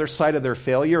to on the other side of their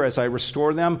failure as I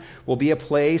restore them will be a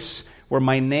place where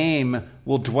my name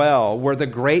will dwell, where the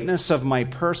greatness of my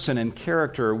person and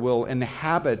character will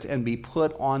inhabit and be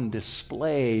put on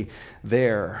display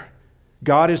there.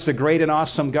 God is the great and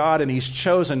awesome God, and he's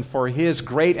chosen for his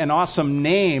great and awesome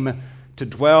name to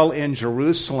dwell in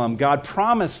Jerusalem. God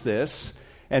promised this,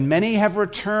 and many have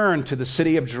returned to the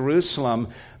city of Jerusalem,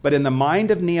 but in the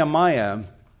mind of Nehemiah,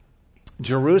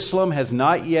 Jerusalem has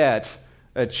not yet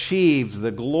achieved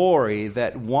the glory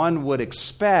that one would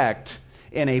expect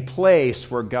in a place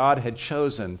where God had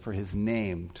chosen for his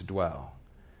name to dwell.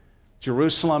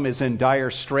 Jerusalem is in dire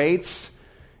straits.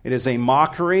 It is a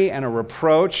mockery and a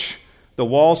reproach. The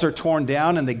walls are torn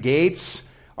down and the gates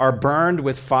are burned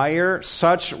with fire.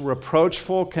 Such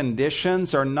reproachful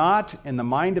conditions are not, in the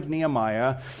mind of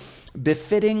Nehemiah,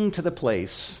 befitting to the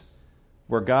place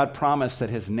where God promised that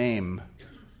his name,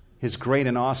 his great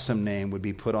and awesome name, would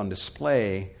be put on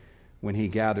display when he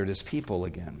gathered his people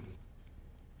again.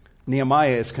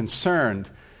 Nehemiah is concerned.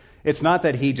 It's not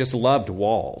that he just loved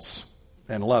walls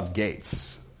and loved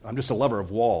gates. I'm just a lover of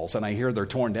walls, and I hear they're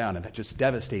torn down, and that just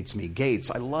devastates me.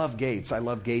 Gates, I love gates. I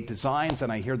love gate designs,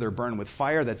 and I hear they're burned with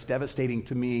fire. That's devastating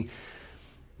to me.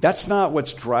 That's not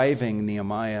what's driving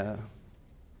Nehemiah.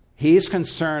 He's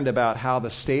concerned about how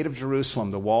the state of Jerusalem,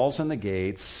 the walls and the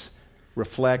gates,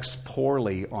 reflects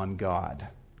poorly on God.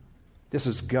 This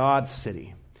is God's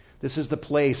city. This is the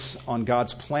place on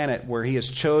God's planet where he has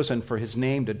chosen for his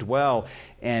name to dwell,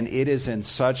 and it is in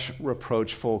such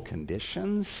reproachful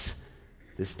conditions.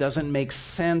 This doesn't make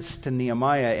sense to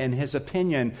Nehemiah. In his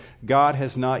opinion, God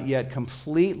has not yet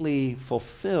completely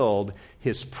fulfilled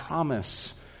his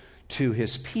promise to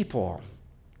his people.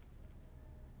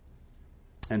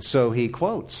 And so he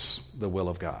quotes the will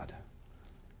of God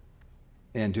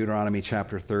in Deuteronomy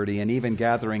chapter 30, and even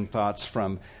gathering thoughts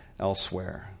from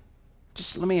elsewhere.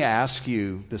 Just let me ask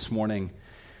you this morning,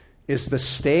 is the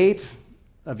state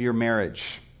of your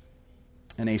marriage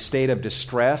in a state of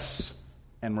distress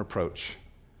and reproach?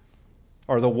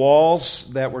 Are the walls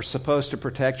that were supposed to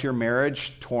protect your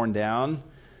marriage torn down?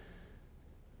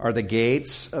 Are the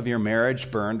gates of your marriage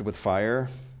burned with fire?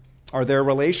 Are there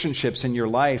relationships in your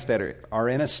life that are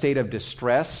in a state of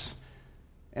distress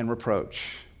and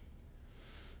reproach?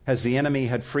 Has the enemy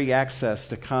had free access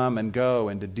to come and go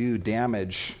and to do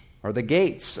damage? Are the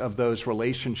gates of those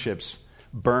relationships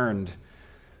burned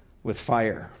with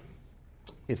fire?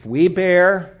 If we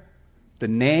bear the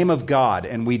name of God,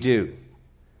 and we do,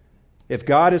 if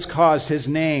God has caused his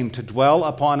name to dwell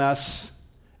upon us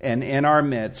and in our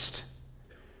midst,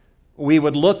 we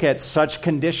would look at such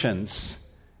conditions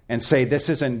and say, this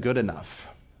isn't good enough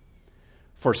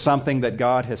for something that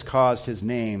God has caused his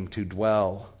name to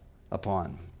dwell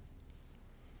upon.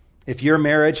 If your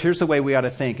marriage, here's the way we ought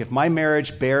to think. If my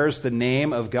marriage bears the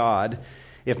name of God,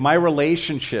 if my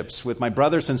relationships with my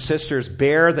brothers and sisters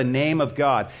bear the name of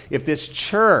God, if this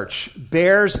church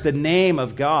bears the name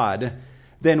of God,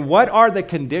 then what are the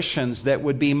conditions that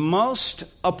would be most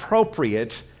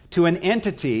appropriate to an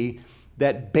entity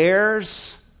that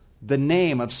bears the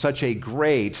name of such a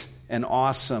great and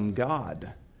awesome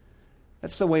God?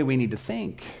 That's the way we need to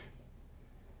think.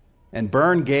 And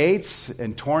burn gates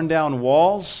and torn down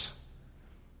walls,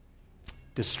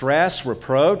 distress,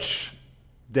 reproach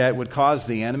that would cause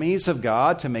the enemies of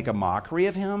God to make a mockery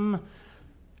of him,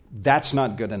 that's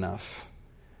not good enough.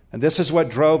 And this is what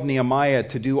drove Nehemiah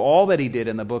to do all that he did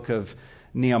in the book of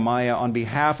Nehemiah on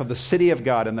behalf of the city of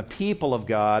God and the people of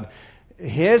God.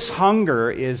 His hunger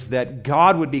is that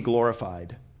God would be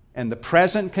glorified. And the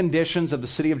present conditions of the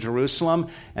city of Jerusalem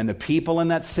and the people in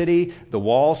that city, the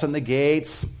walls and the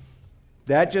gates,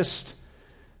 that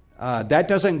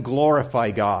doesn't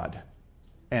glorify God.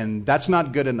 And that's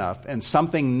not good enough. And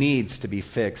something needs to be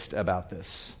fixed about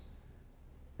this.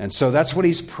 And so that's what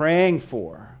he's praying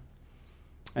for.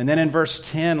 And then in verse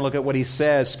 10, look at what he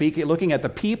says. Looking at the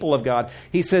people of God,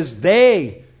 he says,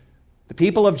 the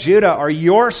people of Judah, are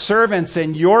your servants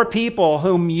and your people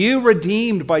whom you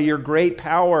redeemed by your great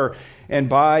power and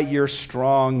by your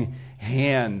strong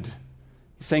hand.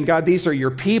 He's saying, God, these are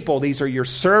your people. These are your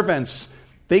servants.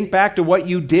 Think back to what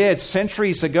you did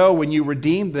centuries ago when you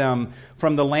redeemed them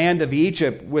from the land of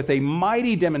Egypt with a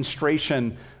mighty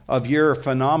demonstration of your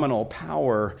phenomenal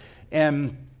power.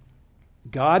 And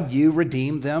God, you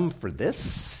redeemed them for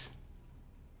this?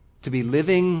 To be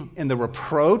living in the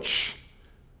reproach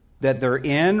that they're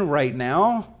in right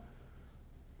now?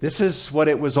 This is what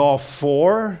it was all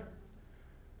for?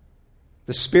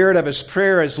 The spirit of his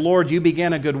prayer is, Lord, you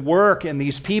began a good work in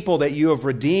these people that you have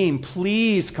redeemed.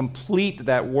 Please complete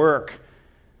that work.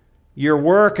 Your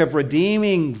work of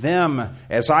redeeming them.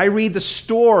 As I read the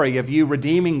story of you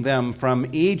redeeming them from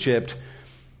Egypt,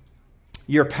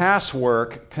 your past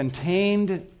work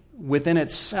contained within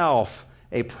itself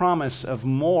a promise of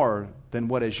more than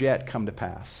what has yet come to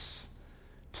pass.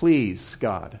 Please,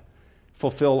 God,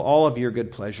 fulfill all of your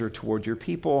good pleasure toward your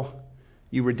people.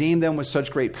 You redeemed them with such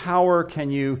great power.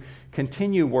 Can you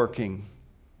continue working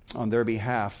on their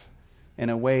behalf in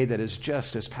a way that is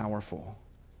just as powerful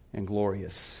and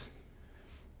glorious?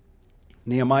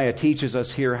 Nehemiah teaches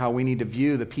us here how we need to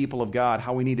view the people of God,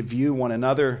 how we need to view one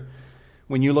another.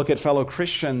 When you look at fellow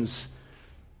Christians,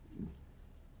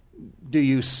 do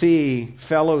you see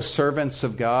fellow servants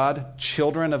of God,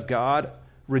 children of God,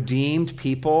 redeemed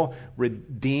people,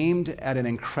 redeemed at an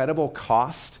incredible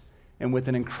cost and with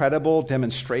an incredible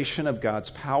demonstration of God's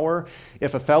power?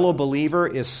 If a fellow believer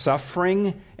is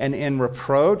suffering and in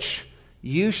reproach,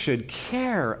 you should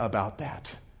care about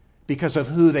that because of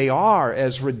who they are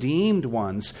as redeemed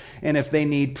ones. And if they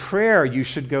need prayer, you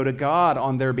should go to God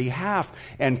on their behalf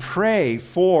and pray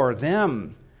for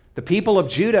them. The people of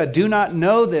Judah do not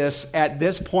know this at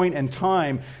this point in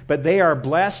time, but they are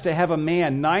blessed to have a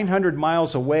man 900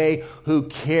 miles away who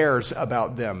cares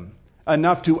about them,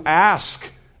 enough to ask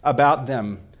about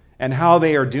them and how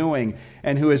they are doing,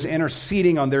 and who is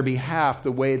interceding on their behalf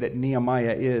the way that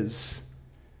Nehemiah is.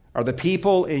 Are the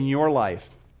people in your life,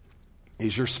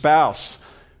 is your spouse,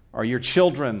 are your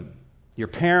children, your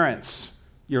parents,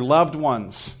 your loved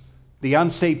ones, the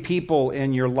unsaved people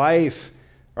in your life,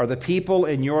 are the people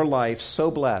in your life so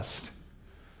blessed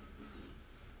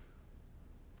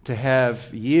to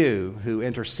have you who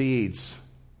intercedes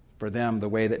for them the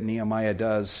way that Nehemiah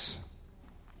does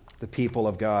the people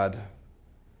of God?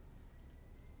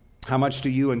 How much do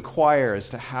you inquire as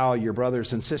to how your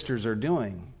brothers and sisters are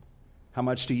doing? How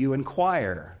much do you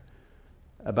inquire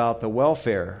about the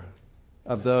welfare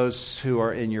of those who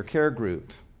are in your care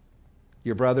group,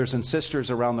 your brothers and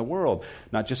sisters around the world,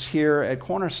 not just here at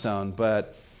Cornerstone,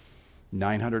 but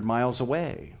 900 miles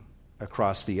away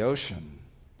across the ocean?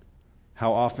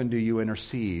 How often do you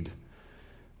intercede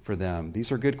for them?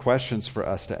 These are good questions for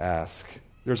us to ask.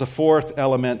 There's a fourth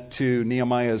element to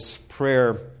Nehemiah's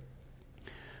prayer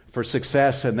for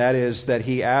success, and that is that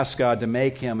he asked God to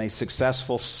make him a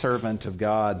successful servant of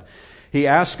God. He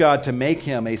asked God to make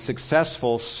him a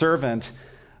successful servant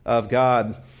of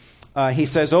God. He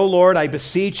says, "O Lord, I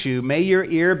beseech you, may your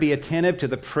ear be attentive to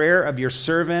the prayer of your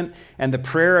servant and the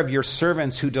prayer of your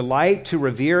servants who delight to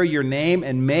revere your name,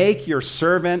 and make your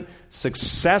servant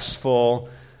successful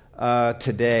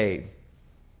today."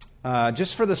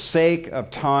 Just for the sake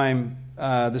of time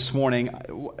this morning,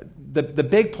 the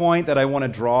big point that I want to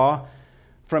draw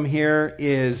from here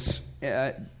is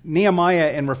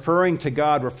Nehemiah, in referring to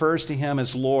God, refers to him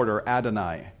as Lord, or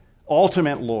Adonai,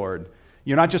 ultimate Lord.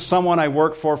 You're not just someone I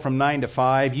work for from 9 to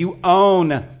 5. You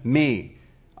own me.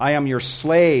 I am your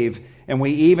slave. And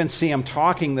we even see him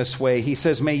talking this way. He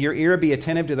says, "May your ear be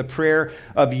attentive to the prayer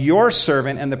of your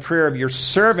servant and the prayer of your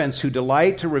servants who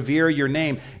delight to revere your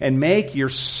name, and make your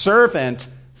servant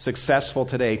successful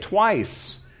today."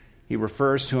 Twice he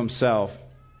refers to himself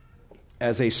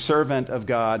as a servant of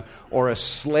God or a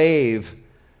slave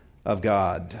of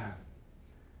God.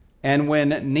 And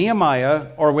when Nehemiah,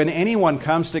 or when anyone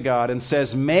comes to God and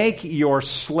says, "Make your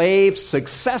slave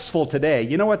successful today,"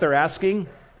 you know what they're asking?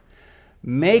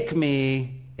 Make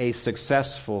me a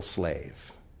successful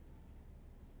slave.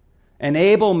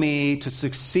 Enable me to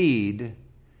succeed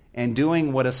in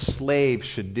doing what a slave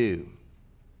should do.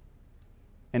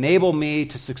 Enable me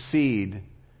to succeed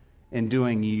in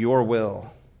doing your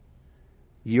will,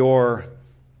 your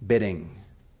bidding.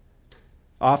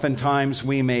 Oftentimes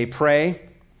we may pray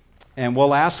and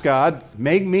we'll ask God,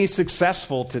 "Make me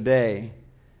successful today."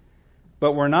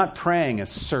 But we're not praying as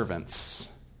servants.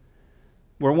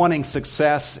 We're wanting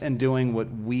success in doing what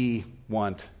we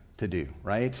want to do,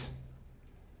 right?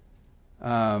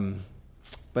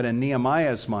 But in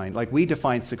Nehemiah's mind, like, we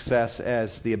define success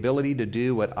as the ability to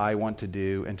do what I want to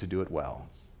do and to do it well.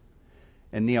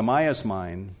 In Nehemiah's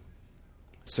mind,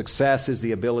 success is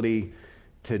the ability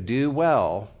to do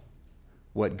well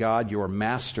what God, your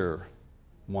master,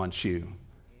 wants you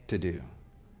to do.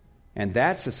 And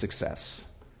that's a success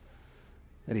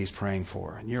that he's praying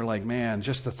for. And you're like, man,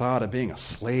 just the thought of being a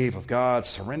slave of God,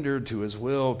 surrendered to his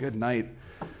will, good night.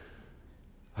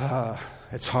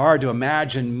 It's hard to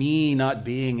imagine me not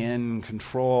being in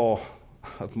control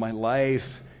of my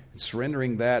life and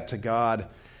surrendering that to God.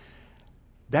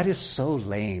 That is so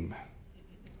lame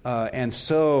and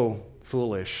so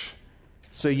foolish.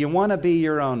 So you want to be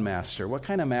your own master. What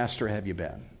kind of master have you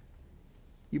been?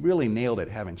 You really nailed it,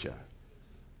 haven't you?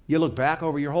 You look back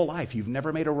over your whole life. You've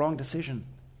never made a wrong decision.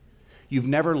 You've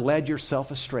never led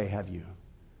yourself astray, have you?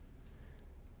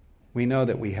 We know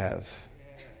that we have.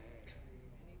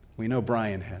 We know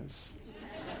Brian has.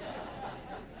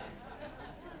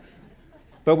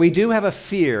 But we do have a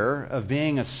fear of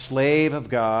being a slave of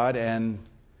God and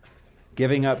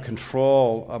giving up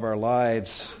control of our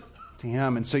lives to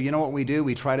Him. And so you know what we do?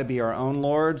 We try to be our own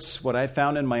lords. What I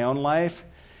found in my own life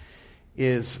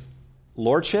is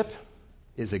lordship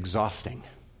is exhausting.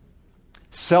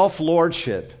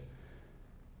 Self-lordship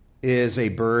is a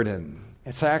burden.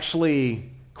 It's actually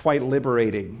quite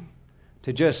liberating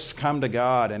to just come to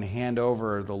God and hand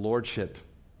over the lordship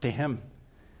to Him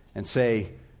and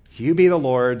say, "You be the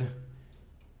Lord,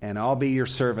 and I'll be your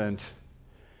servant.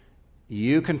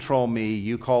 You control me,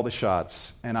 you call the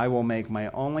shots, and I will make my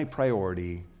only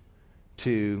priority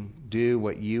to do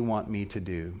what you want me to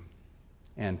do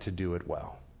and to do it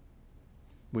well."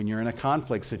 When you're in a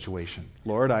conflict situation,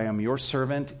 "Lord, I am your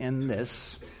servant in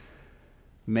this.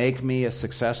 Make me a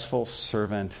successful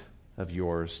servant of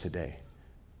yours today.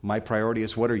 My priority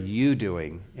is, what are you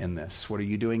doing in this? What are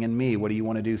you doing in me? What do you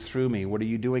want to do through me? What are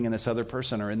you doing in this other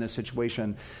person or in this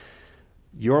situation?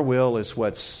 Your will is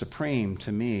what's supreme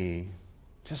to me.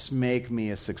 Just make me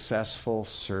a successful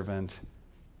servant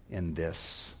in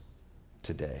this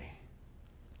today."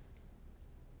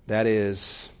 That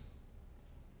is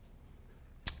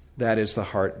the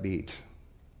heartbeat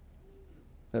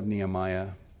of Nehemiah.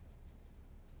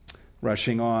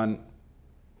 Rushing on,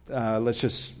 we'll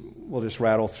just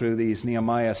rattle through these.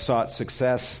 Nehemiah sought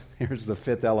success. Here's the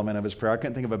fifth element of his prayer. I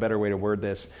couldn't think of a better way to word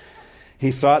this.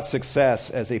 He sought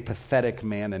success as a pathetic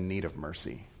man in need of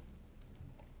mercy.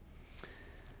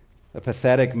 A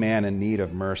pathetic man in need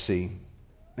of mercy.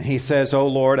 He says, "O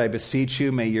Lord, I beseech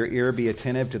you, may your ear be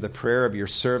attentive to the prayer of your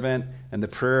servant and the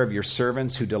prayer of your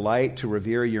servants who delight to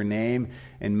revere your name,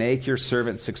 and make your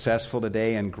servant successful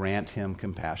today and grant him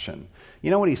compassion." You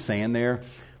know what he's saying there?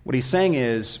 What he's saying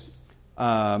is,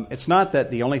 it's not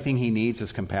that the only thing he needs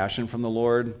is compassion from the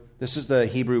Lord. This is the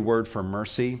Hebrew word for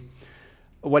mercy.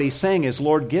 What he's saying is,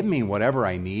 "Lord, give me whatever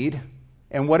I need,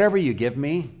 and whatever you give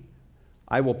me,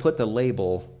 I will put the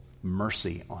label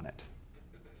mercy on it.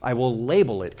 I will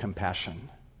label it compassion.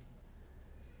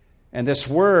 And this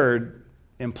word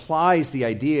implies the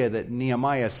idea that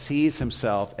Nehemiah sees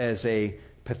himself as a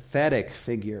pathetic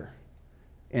figure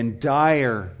in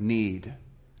dire need,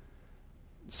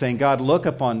 saying, God, look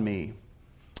upon me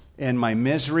in my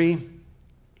misery,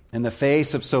 in the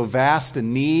face of so vast a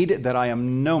need that I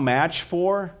am no match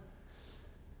for,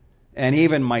 and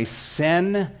even my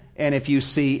sin. And if you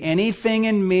see anything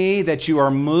in me that you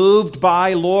are moved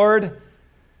by, Lord,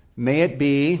 may it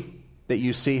be that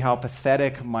you see how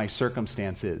pathetic my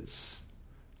circumstance is,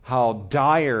 how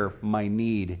dire my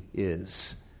need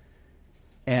is,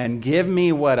 and give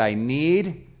me what I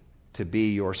need to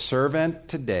be your servant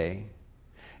today.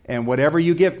 And whatever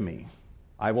you give me,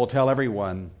 I will tell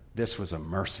everyone this was a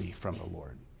mercy from the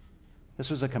Lord. This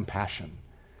was a compassion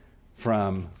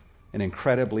from an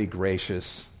incredibly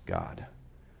gracious God.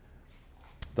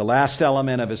 The last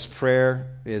element of his prayer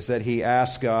is that he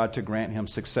asked God to grant him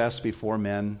success before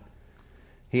men.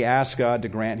 He asked God to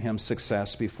grant him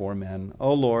success before men.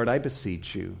 Oh Lord, I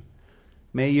beseech you,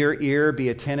 may your ear be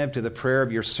attentive to the prayer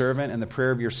of your servant and the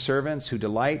prayer of your servants who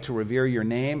delight to revere your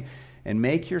name, and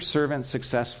make your servant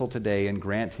successful today and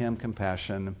grant him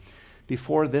compassion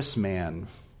before this man.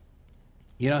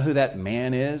 You know who that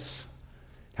man is?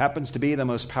 Happens to be the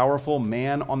most powerful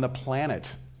man on the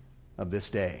planet of this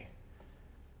day.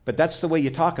 But that's the way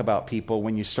you talk about people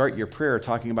when you start your prayer,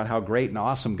 talking about how great and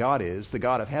awesome God is, the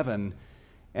God of heaven.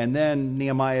 And then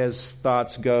Nehemiah's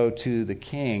thoughts go to the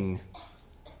king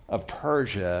of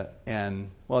Persia, and,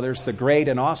 well, there's the great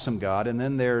and awesome God, and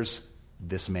then there's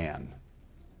this man.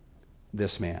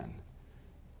 This man.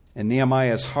 In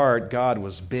Nehemiah's heart, God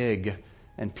was big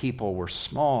and people were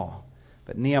small.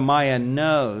 But Nehemiah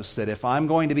knows that if I'm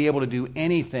going to be able to do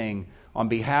anything on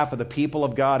behalf of the people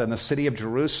of God in the city of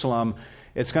Jerusalem,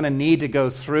 it's going to need to go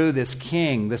through this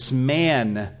king, this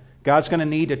man. God's going to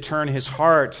need to turn his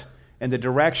heart in the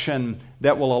direction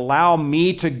that will allow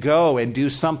me to go and do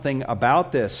something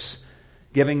about this,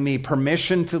 giving me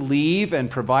permission to leave and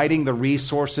providing the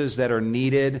resources that are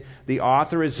needed, the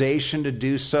authorization to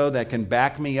do so that can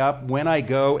back me up when I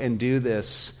go and do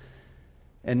this.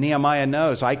 And Nehemiah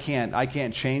knows I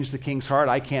can't change the king's heart.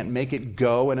 I can't make it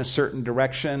go in a certain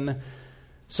direction.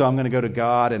 So I'm going to go to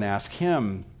God and ask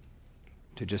him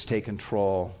to just take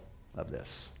control of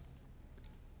this.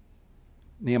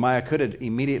 Nehemiah could have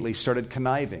immediately started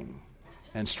conniving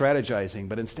and strategizing,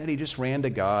 but instead he just ran to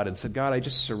God and said, God, I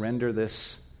just surrender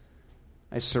this.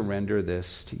 I surrender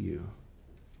this to you.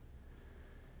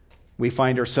 We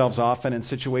find ourselves often in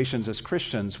situations as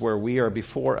Christians where we are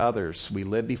before others. We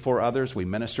live before others, we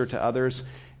minister to others,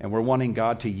 and we're wanting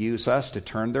God to use us to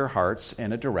turn their hearts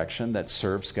in a direction that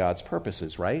serves God's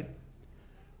purposes, right?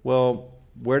 Well,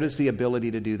 where does the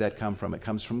ability to do that come from? It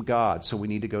comes from God, so we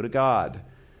need to go to God.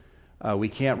 We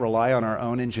can't rely on our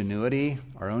own ingenuity,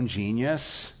 our own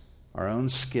genius, our own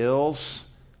skills,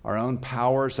 our own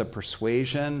powers of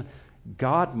persuasion.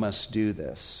 God must do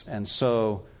this. And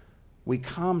so we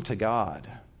come to God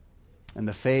in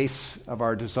the face of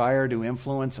our desire to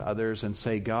influence others and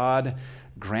say, God,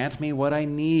 grant me what I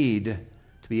need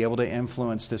to be able to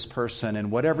influence this person. And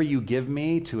whatever you give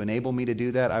me to enable me to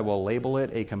do that, I will label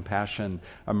it a compassion,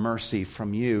 a mercy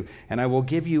from you, and I will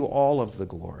give you all of the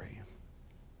glory.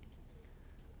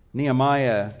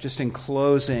 Nehemiah, just in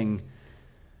closing,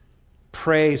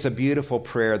 prays a beautiful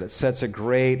prayer that sets a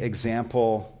great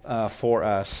example for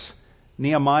us.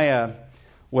 Nehemiah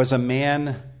was a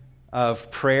man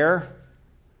of prayer,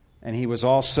 and he was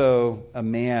also a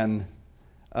man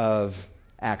of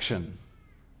action.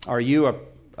 Are you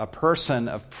a person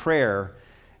of prayer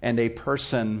and a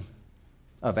person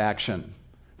of action?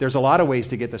 There's a lot of ways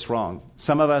to get this wrong.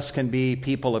 Some of us can be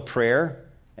people of prayer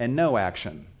and no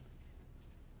action.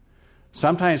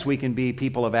 Sometimes we can be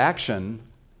people of action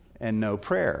and no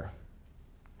prayer.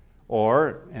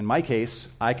 Or, in my case,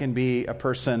 I can be a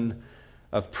person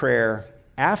of prayer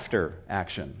after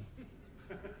action.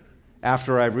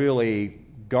 After I've really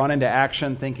gone into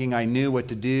action thinking I knew what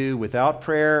to do without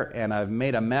prayer, and I've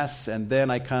made a mess, and then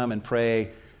I come and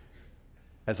pray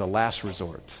as a last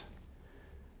resort.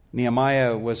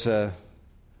 Nehemiah was a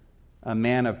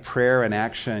man of prayer and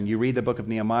action. You read the book of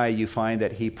Nehemiah, you find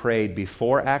that he prayed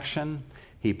before action,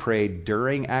 he prayed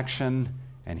during action,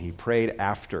 and he prayed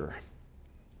after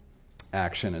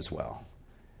action as well.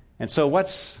 And so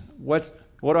what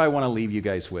do I want to leave you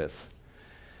guys with?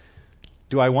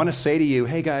 Do I want to say to you,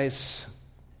 hey guys,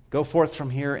 go forth from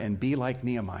here and be like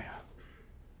Nehemiah?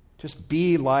 Just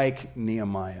be like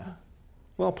Nehemiah.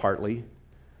 Well, partly.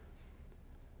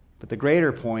 But the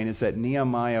greater point is that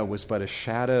Nehemiah was but a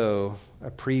shadow,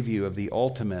 a preview of the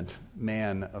ultimate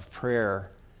man of prayer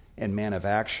and man of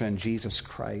action, Jesus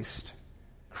Christ.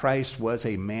 Christ was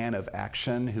a man of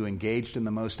action who engaged in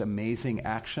the most amazing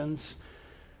actions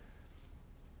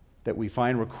that we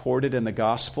find recorded in the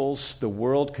Gospels. The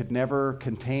world could never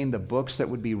contain the books that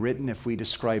would be written if we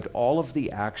described all of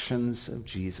the actions of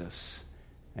Jesus.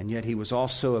 And yet he was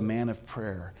also a man of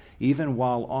prayer. Even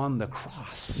while on the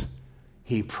cross,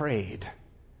 he prayed.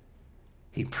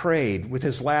 He prayed. With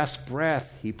his last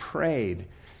breath, he prayed.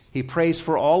 He prays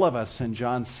for all of us in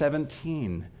John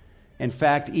 17. In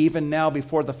fact, even now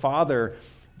before the Father,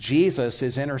 Jesus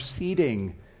is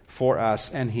interceding for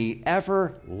us, and he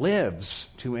ever lives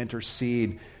to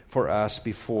intercede for us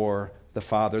before the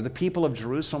Father. The people of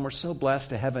Jerusalem were so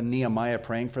blessed to have a Nehemiah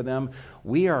praying for them.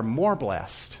 We are more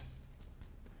blessed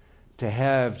to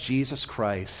have Jesus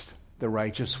Christ, the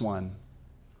righteous one,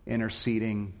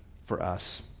 interceding for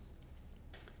us.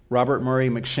 Robert Murray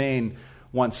McShane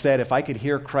once said, "If I could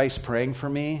hear Christ praying for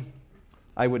me,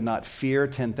 I would not fear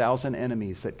 10,000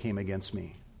 enemies that came against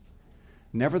me."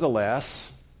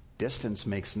 Nevertheless, distance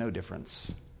makes no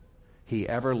difference. He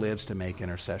ever lives to make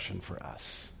intercession for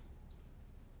us.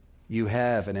 You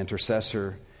have an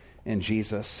intercessor in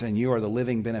Jesus, and you are the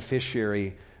living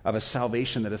beneficiary of a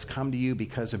salvation that has come to you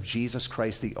because of Jesus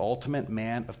Christ, the ultimate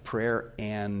man of prayer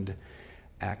and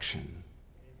action.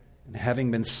 And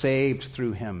having been saved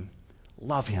through him,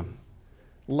 love him.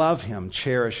 Love him,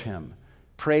 cherish him.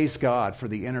 Praise God for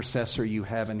the intercessor you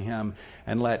have in him,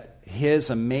 and let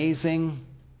his amazing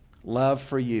love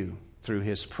for you through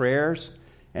his prayers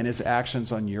and his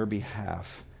actions on your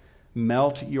behalf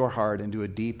melt your heart into a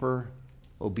deeper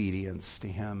obedience to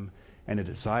him and a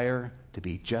desire to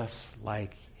be just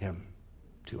like him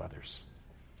to others.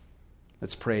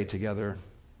 Let's pray together.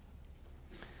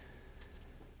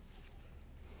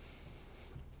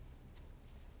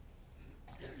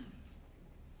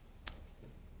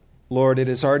 Lord, it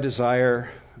is our desire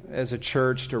as a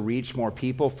church to reach more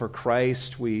people for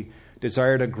Christ. We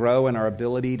desire to grow in our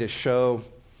ability to show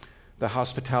the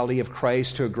hospitality of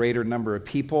Christ to a greater number of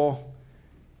people.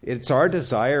 It's our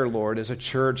desire, Lord, as a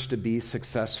church to be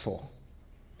successful.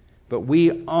 But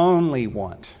we only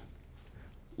want,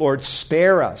 Lord,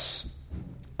 spare us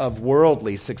of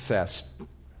worldly success.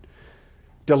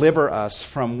 Deliver us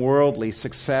from worldly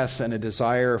success and a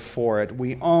desire for it.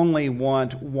 We only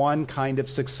want one kind of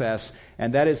success,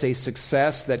 and that is a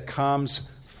success that comes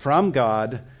from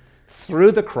God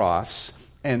through the cross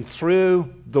and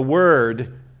through the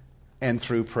Word and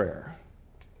through prayer.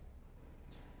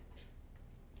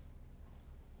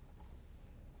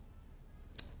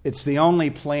 It's the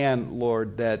only plan,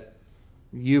 Lord, that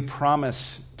you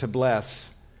promise to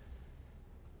bless.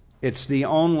 It's the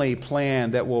only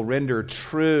plan that will render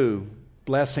true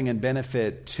blessing and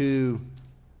benefit to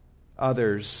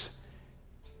others.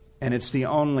 And it's the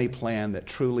only plan that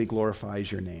truly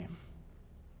glorifies your name.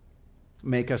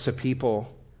 Make us a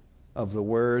people of the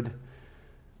Word,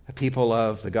 a people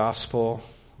of the gospel.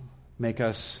 Make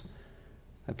us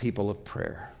a people of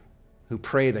prayer, who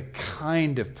pray the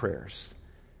kind of prayers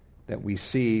that we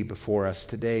see before us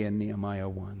today in Nehemiah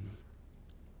 1.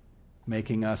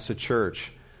 Making us a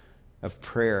church of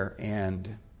prayer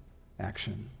and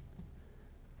action.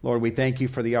 Lord, we thank you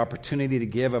for the opportunity to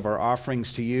give of our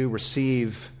offerings to you,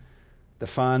 receive the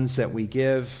funds that we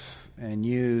give, and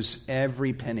use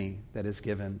every penny that is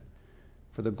given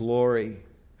for the glory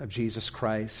of Jesus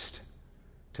Christ,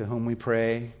 to whom we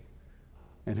pray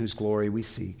and whose glory we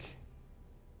seek.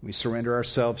 We surrender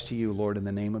ourselves to you, Lord, in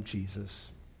the name of Jesus.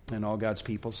 And all God's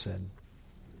people said,